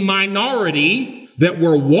 One, a minority that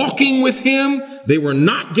were walking with him. They were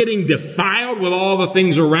not getting defiled with all the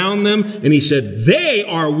things around them. And he said, they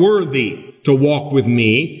are worthy to walk with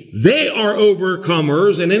me. They are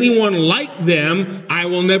overcomers, and anyone like them, I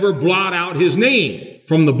will never blot out his name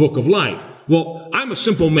from the book of life. Well, I'm a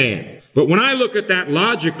simple man. But when I look at that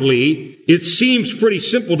logically, it seems pretty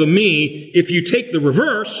simple to me. If you take the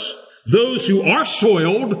reverse, those who are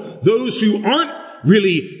soiled, those who aren't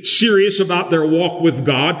really serious about their walk with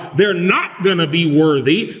God, they're not going to be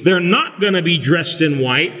worthy. They're not going to be dressed in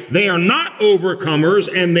white. They are not overcomers,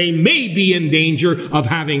 and they may be in danger of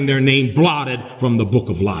having their name blotted from the book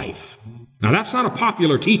of life. Now, that's not a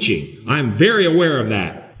popular teaching. I'm very aware of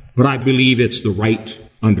that, but I believe it's the right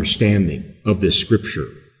understanding of this scripture.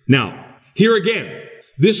 Now, here again,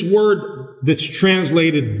 this word that's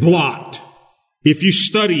translated blot, if you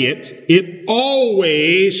study it, it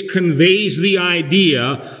always conveys the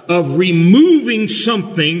idea of removing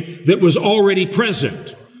something that was already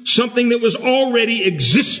present, something that was already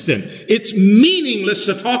existent. It's meaningless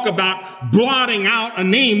to talk about blotting out a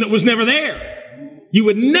name that was never there. You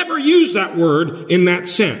would never use that word in that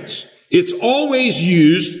sense. It's always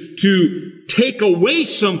used to take away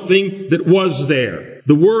something that was there.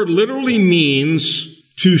 The word literally means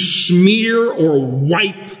to smear or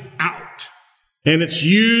wipe out. And it's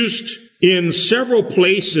used in several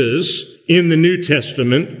places in the New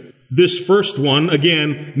Testament. This first one,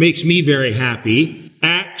 again, makes me very happy.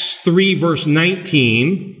 Acts 3 verse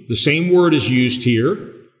 19, the same word is used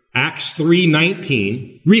here. Acts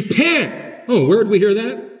 3:19. Repent. Oh, where did we hear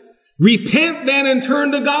that? Repent then and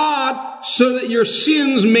turn to God so that your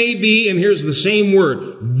sins may be, and here's the same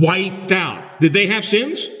word, wiped out. Did they have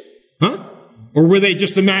sins? Huh? Or were they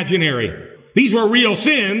just imaginary? These were real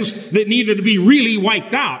sins that needed to be really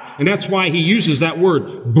wiped out. And that's why he uses that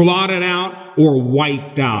word, blotted out or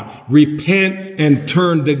wiped out. Repent and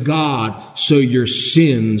turn to God so your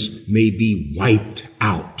sins may be wiped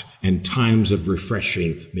out and times of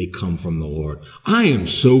refreshing may come from the Lord. I am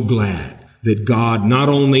so glad that God not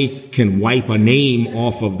only can wipe a name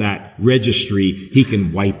off of that registry, he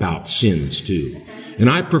can wipe out sins too. And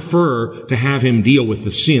I prefer to have him deal with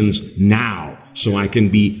the sins now so I can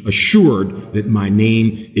be assured that my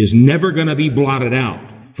name is never going to be blotted out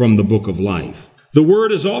from the book of life. The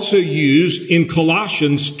word is also used in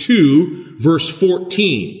Colossians 2, verse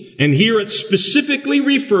 14. And here it specifically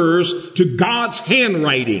refers to God's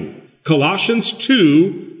handwriting. Colossians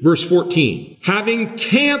 2, verse 14. Having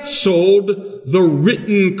canceled the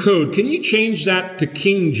written code. Can you change that to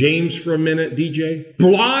King James for a minute, DJ?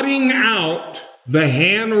 Blotting out the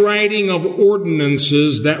handwriting of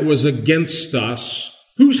ordinances that was against us.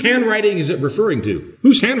 Whose handwriting is it referring to?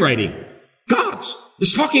 Whose handwriting? God's.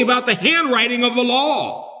 It's talking about the handwriting of the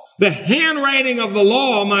law. The handwriting of the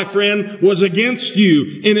law, my friend, was against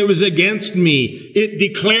you, and it was against me. It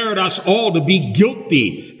declared us all to be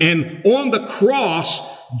guilty. And on the cross,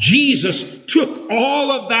 Jesus took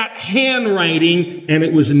all of that handwriting, and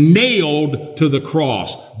it was nailed to the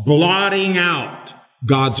cross, blotting out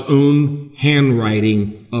God's own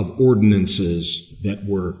handwriting of ordinances that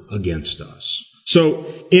were against us. So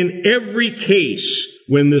in every case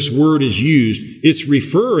when this word is used, it's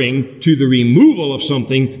referring to the removal of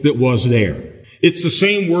something that was there. It's the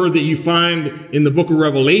same word that you find in the book of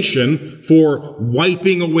Revelation for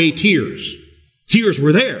wiping away tears. Tears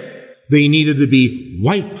were there. They needed to be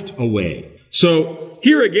wiped away. So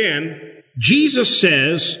here again, Jesus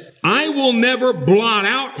says, I will never blot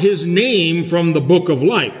out his name from the book of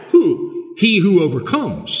life. Who? He who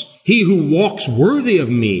overcomes. He who walks worthy of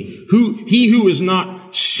me. He who is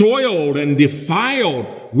not soiled and defiled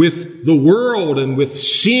with the world and with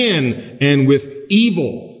sin and with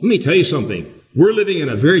evil. Let me tell you something. We're living in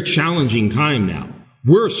a very challenging time now.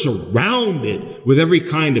 We're surrounded with every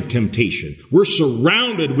kind of temptation. We're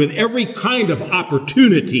surrounded with every kind of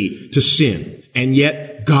opportunity to sin. And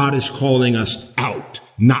yet God is calling us out,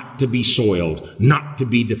 not to be soiled, not to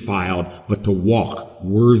be defiled, but to walk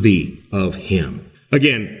worthy of him.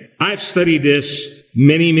 Again, I've studied this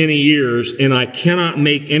many, many years, and I cannot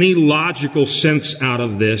make any logical sense out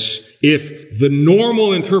of this if the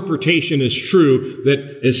normal interpretation is true,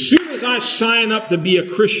 that as soon as I sign up to be a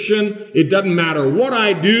Christian, it doesn't matter what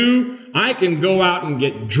I do, I can go out and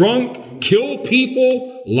get drunk, kill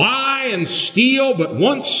people, lie and steal, but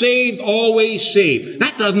once saved, always saved.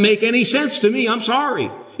 That doesn't make any sense to me. I'm sorry.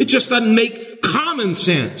 It just doesn't make common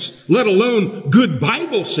sense, let alone good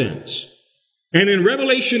Bible sense. And in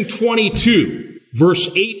Revelation 22, verse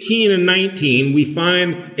 18 and 19, we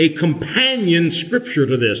find a companion scripture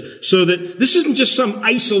to this, so that this isn't just some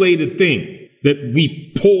isolated thing that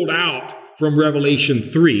we pulled out from Revelation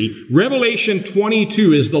 3. Revelation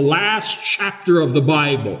 22 is the last chapter of the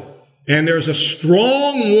Bible. And there's a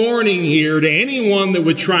strong warning here to anyone that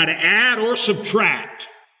would try to add or subtract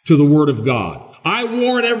to the Word of God. I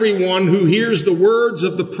warn everyone who hears the words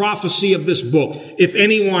of the prophecy of this book. If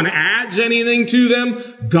anyone adds anything to them,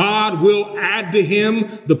 God will add to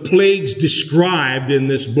him the plagues described in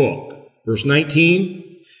this book. Verse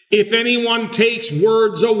 19, if anyone takes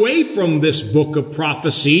words away from this book of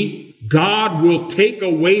prophecy, God will take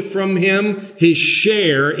away from him his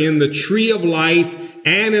share in the tree of life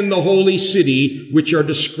and in the holy city, which are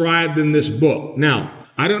described in this book. Now,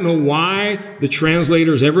 I don't know why the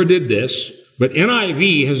translators ever did this, but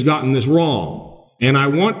NIV has gotten this wrong. And I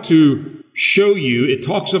want to show you, it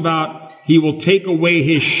talks about he will take away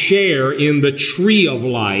his share in the tree of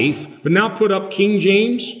life. But now put up King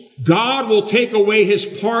James. God will take away his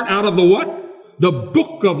part out of the what? The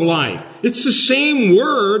book of life. It's the same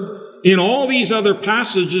word in all these other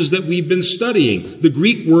passages that we've been studying. The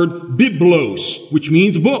Greek word biblos, which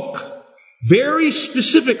means book. Very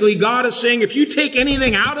specifically, God is saying, if you take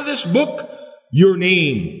anything out of this book, your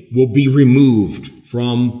name will be removed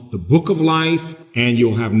from the book of life, and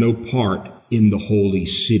you'll have no part in the holy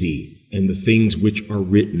city and the things which are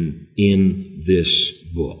written in this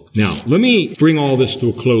book. Now, let me bring all this to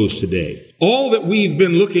a close today. All that we've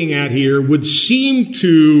been looking at here would seem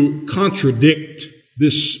to contradict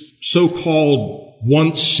this so-called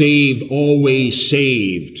once saved, always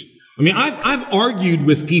saved. I mean, I've argued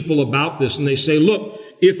with people about this, and they say, look,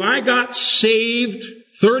 if I got saved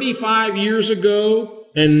 35 years ago,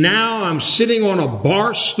 and now I'm sitting on a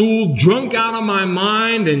bar stool, drunk out of my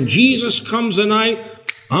mind, and Jesus comes tonight,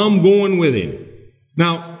 I'm going with him.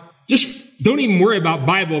 Now, just don't even worry about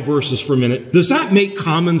Bible verses for a minute. Does that make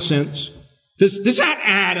common sense? Does that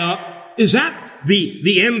add up? Is that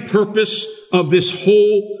the end purpose of this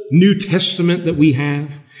whole New Testament that we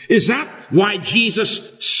have? Is that why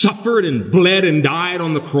Jesus suffered and bled and died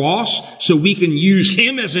on the cross? So we can use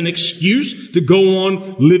him as an excuse to go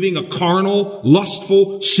on living a carnal,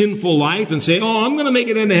 lustful, sinful life and say, oh, I'm going to make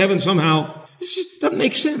it into heaven somehow. This doesn't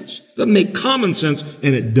make sense. It doesn't make common sense,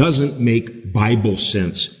 and it doesn't make Bible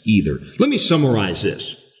sense either. Let me summarize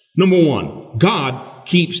this. Number one, God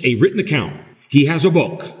keeps a written account. He has a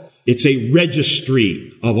book. It's a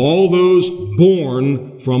registry of all those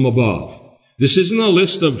born from above. This isn't a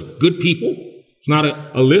list of good people. It's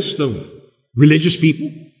not a list of religious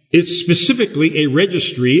people. It's specifically a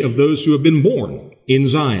registry of those who have been born in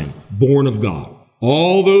Zion, born of God.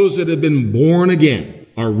 All those that have been born again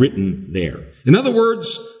are written there. In other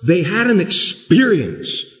words, they had an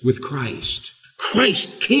experience with Christ.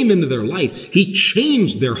 Christ came into their life. He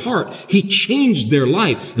changed their heart. He changed their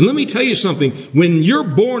life. And let me tell you something. When you're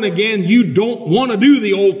born again, you don't want to do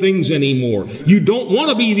the old things anymore. You don't want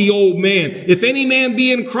to be the old man. If any man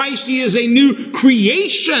be in Christ, he is a new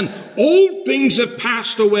creation. Old things have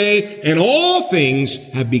passed away, and all things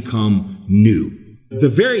have become new. The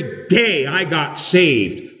very day I got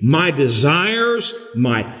saved, my desires,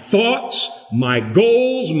 my thoughts, my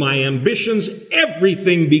goals, my ambitions,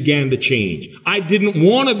 everything began to change. I didn't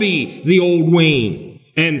want to be the old Wayne.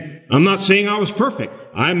 And I'm not saying I was perfect.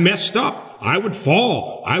 I messed up. I would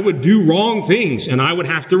fall. I would do wrong things, and I would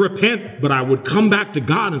have to repent. But I would come back to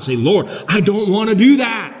God and say, Lord, I don't want to do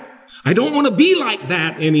that. I don't want to be like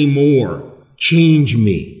that anymore. Change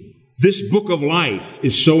me. This book of life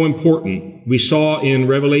is so important. We saw in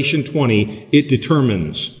Revelation 20, it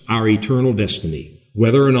determines our eternal destiny,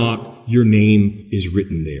 whether or not your name is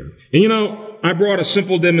written there. And you know, I brought a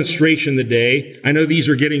simple demonstration today. I know these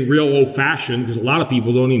are getting real old-fashioned because a lot of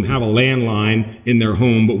people don't even have a landline in their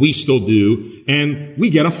home, but we still do. And we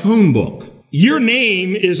get a phone book. Your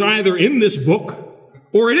name is either in this book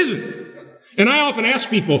or it isn't. And I often ask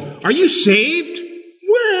people, are you saved?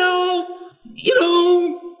 Well, you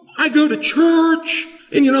know, I go to church,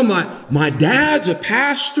 and you know, my dad's a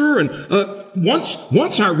pastor, and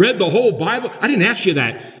once I read the whole Bible. I didn't ask you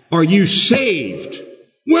that. Are you saved?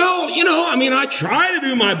 Well, you know, I mean, I try to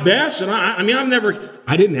do my best, and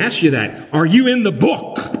I didn't ask you that. Are you in the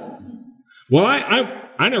book? Well,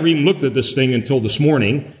 I never even looked at this thing until this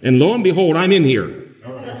morning, and lo and behold, I'm in here.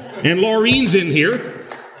 And Laureen's in here.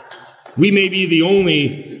 We may be the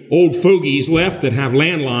only old fogies left that have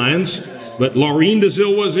landlines, but Laureen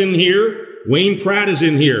DeZilwa's in here. Wayne Pratt is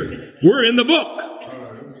in here. We're in the book.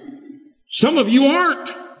 Some of you aren't.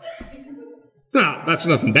 Now, that's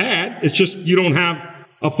nothing bad. It's just you don't have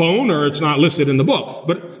a phone or it's not listed in the book.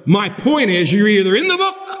 But my point is, you're either in the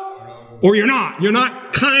book or you're not. You're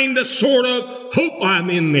not kind of, sort of, hope I'm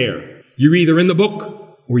in there. You're either in the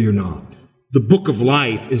book or you're not. The book of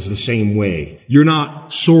life is the same way. You're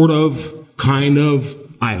not sort of, kind of,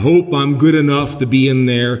 I hope I'm good enough to be in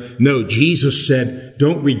there. No, Jesus said,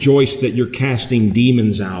 don't rejoice that you're casting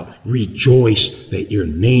demons out. Rejoice that your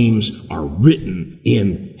names are written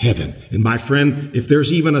in heaven. And my friend, if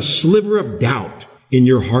there's even a sliver of doubt in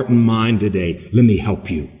your heart and mind today, let me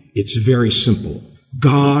help you. It's very simple.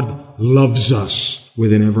 God loves us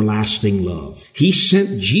with an everlasting love. He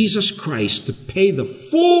sent Jesus Christ to pay the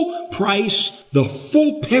full price, the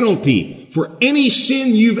full penalty for any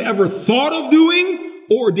sin you've ever thought of doing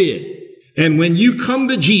or did. And when you come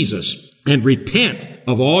to Jesus and repent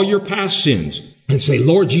of all your past sins and say,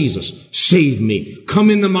 Lord Jesus, save me. Come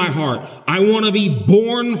into my heart. I want to be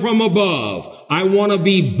born from above. I want to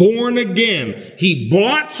be born again. He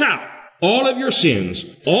blots out all of your sins,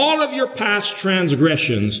 all of your past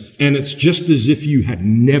transgressions, and it's just as if you had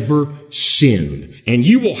never sinned. And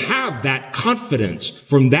you will have that confidence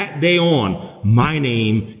from that day on. My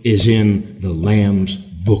name is in the Lamb's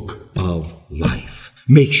book of life.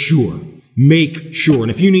 Make sure.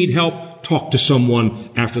 And if you need help, talk to someone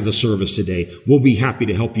after the service today. We'll be happy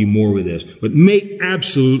to help you more with this. But make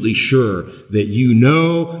absolutely sure that you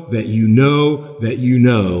know that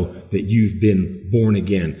you've been born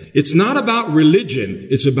again. It's not about religion.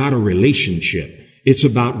 It's about a relationship. It's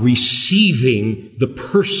about receiving the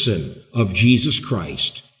person of Jesus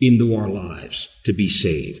Christ into our lives to be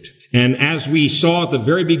saved. And as we saw at the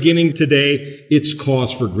very beginning today, it's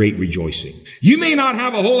cause for great rejoicing. You may not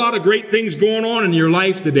have a whole lot of great things going on in your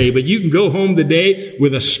life today, but you can go home today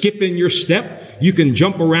with a skip in your step. You can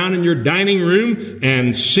jump around in your dining room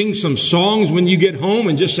and sing some songs when you get home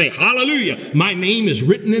and just say, hallelujah, my name is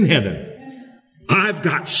written in heaven. I've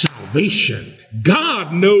got salvation.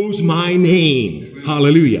 God knows my name.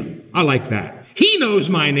 Hallelujah. I like that. He knows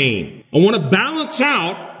my name. I want to balance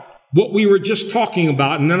out what we were just talking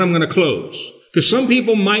about, and then I'm going to close. Because some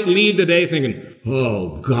people might leave today thinking,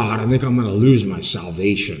 oh, God, I think I'm going to lose my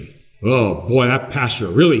salvation. Oh, boy, that pastor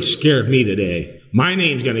really scared me today. My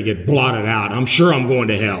name's going to get blotted out. I'm sure I'm going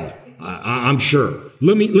to hell. I'm sure.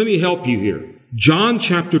 Let me help you here. John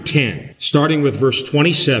chapter 10, starting with verse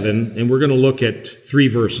 27, and we're going to look at 3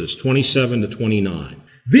 verses, 27 to 29.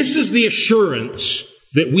 This is the assurance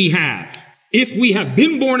that we have. If we have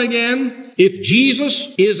been born again, if Jesus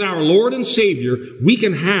is our Lord and Savior, we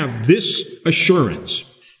can have this assurance.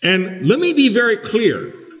 And let me be very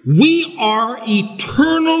clear. We are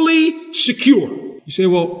eternally secure. You say,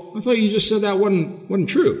 well, I thought you just said that wasn't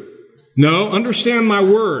true. No, understand my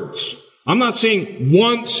words. I'm not saying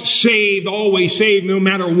once saved, always saved, no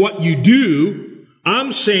matter what you do.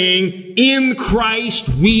 I'm saying in Christ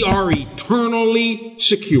we are eternally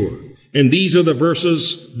secure. And these are the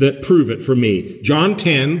verses that prove it for me. John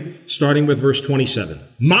 10, starting with verse 27.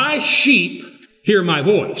 My sheep hear my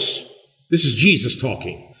voice. This is Jesus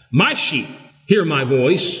talking. My sheep hear my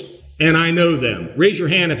voice, and I know them. Raise your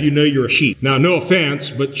hand if you know you're a sheep. Now, no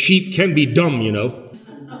offense, but sheep can be dumb, you know.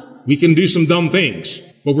 We can do some dumb things,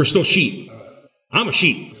 but we're still sheep. I'm a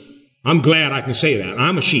sheep. I'm glad I can say that.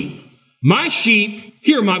 I'm a sheep. My sheep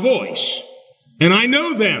hear my voice, and I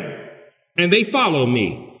know them, and they follow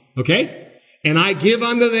me. Okay? And I give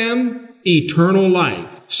unto them eternal life.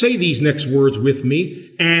 Say these next words with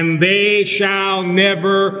me. And they shall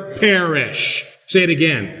never perish. Say it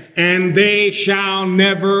again. And they shall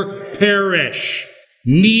never perish.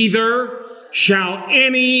 Neither shall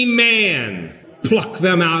any man pluck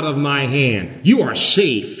them out of my hand. You are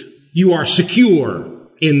safe. You are secure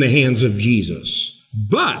in the hands of Jesus.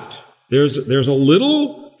 But there's a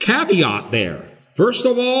little caveat there. First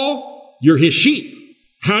of all, you're his sheep.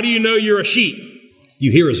 How do you know you're a sheep?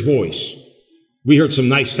 You hear his voice. We heard some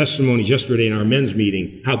nice testimonies yesterday in our men's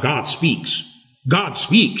meeting, how God speaks. God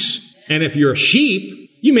speaks. And if you're a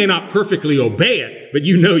sheep, you may not perfectly obey it, but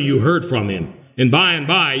you know you heard from him. And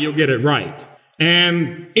by, you'll get it right.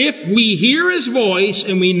 And if we hear his voice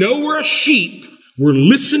and we know we're a sheep, we're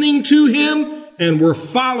listening to him and we're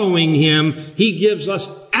following him, he gives us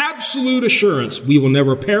absolute assurance we will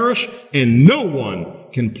never perish and no one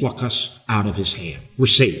can pluck us out of his hand. We're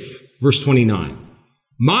safe. Verse 29.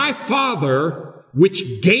 My Father,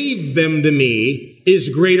 which gave them to me, is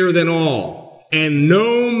greater than all, and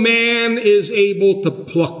no man is able to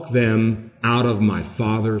pluck them out of my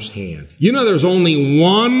Father's hand. You know, there's only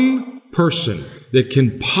one person that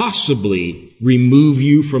can possibly remove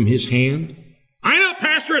you from his hand. I know,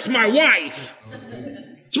 Pastor, it's my wife.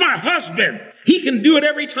 It's my husband. He can do it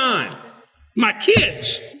every time. My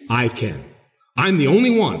kids. I can. I'm the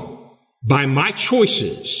only one by my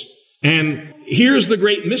choices. And here's the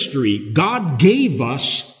great mystery. God gave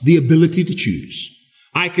us the ability to choose.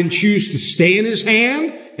 I can choose to stay in his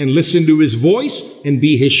hand and listen to his voice and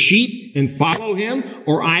be his sheep and follow him,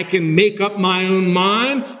 or I can make up my own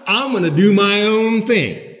mind. I'm going to do my own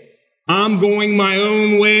thing. I'm going my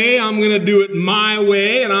own way. I'm going to do it my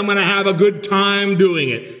way, and I'm going to have a good time doing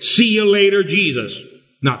it. See you later, Jesus.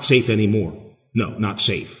 Not safe anymore. No, not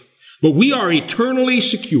safe. But we are eternally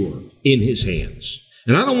secure in his hands.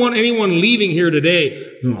 And I don't want anyone leaving here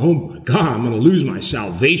today, oh my God, I'm going to lose my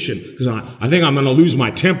salvation because I think I'm going to lose my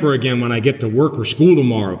temper again when I get to work or school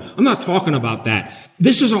tomorrow. I'm not talking about that.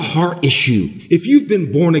 This is a heart issue. If you've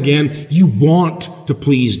been born again, you want to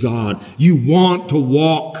please God. You want to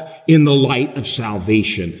walk in the light of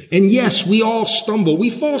salvation. And yes, we all stumble. We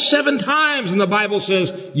fall 7 times, and the Bible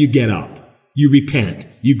says you get up. You repent.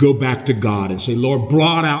 You go back to God and say, Lord,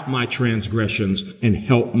 blot out my transgressions and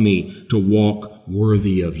help me to walk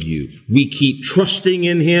worthy of you. We keep trusting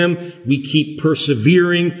in him. We keep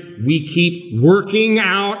persevering. We keep working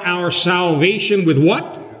out our salvation with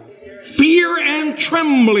what? Fear and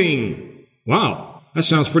trembling. Wow, that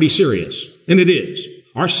sounds pretty serious. And it is.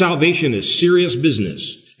 Our salvation is serious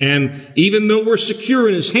business. And even though we're secure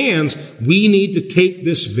in his hands, we need to take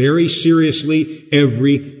this very seriously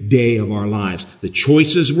every day of our lives. The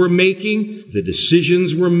choices we're making, the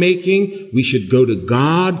decisions we're making, we should go to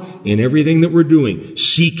God in everything that we're doing.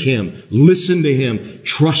 Seek him, listen to him,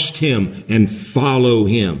 trust him, and follow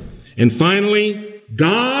him. And finally,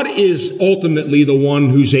 God is ultimately the one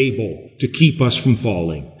who's able to keep us from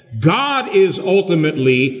falling. God is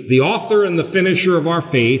ultimately the author and the finisher of our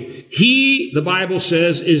faith. He, the Bible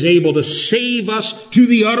says, is able to save us to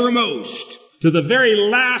the uttermost, to the very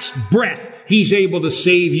last breath. He's able to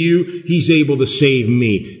save you. He's able to save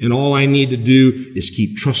me. And all I need to do is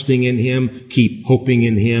keep trusting in him, keep hoping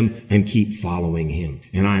in him, and keep following him.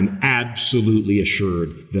 And I'm absolutely assured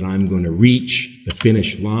that I'm going to reach the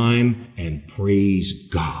finish line and praise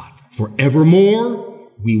God. Forevermore,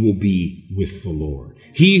 we will be with the Lord.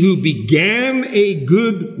 He who began a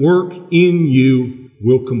good work in you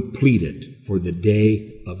will complete it for the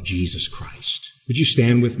day of Jesus Christ. Would you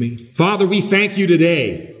stand with me? Father, we thank you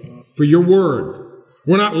today for your word.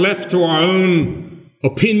 We're not left to our own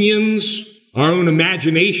opinions, our own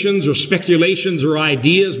imaginations or speculations or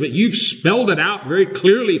ideas, but you've spelled it out very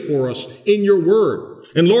clearly for us in your word.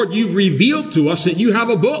 And Lord, you've revealed to us that you have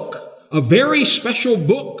a book, a very special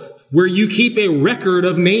book where you keep a record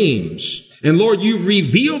of names. And Lord, you've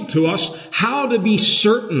revealed to us how to be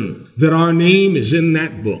certain that our name is in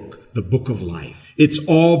that book, the book of life. It's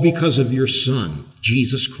all because of your Son,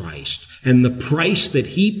 Jesus Christ, and the price that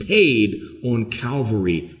he paid on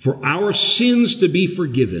Calvary for our sins to be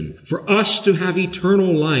forgiven, for us to have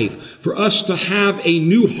eternal life, for us to have a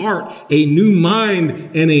new heart, a new mind,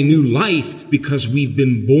 and a new life because we've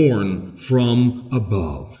been born from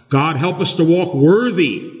above. God, help us to walk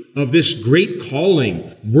worthy of this great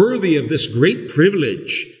calling, worthy of this great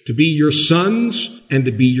privilege to be your sons and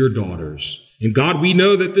to be your daughters. And God, we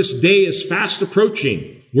know that this day is fast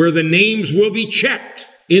approaching where the names will be checked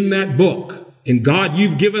in that book. And God,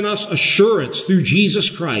 you've given us assurance through Jesus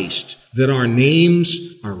Christ that our names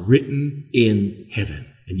are written in heaven.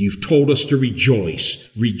 And you've told us to rejoice.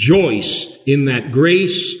 Rejoice in that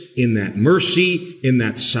grace, in that mercy, in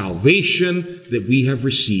that salvation that we have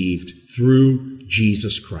received through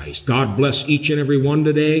Jesus Christ. God bless each and every one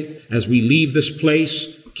today as we leave this place.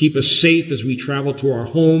 Keep us safe as we travel to our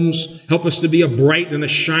homes. Help us to be a bright and a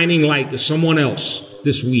shining light to someone else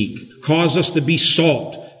this week. Cause us to be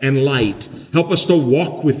salt and light. Help us to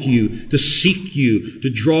walk with you, to seek you, to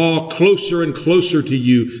draw closer and closer to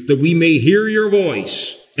you, that we may hear your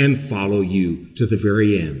voice and follow you to the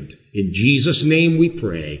very end. In Jesus' name we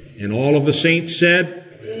pray. And all of the saints said,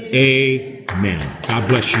 Amen. God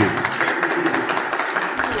bless you.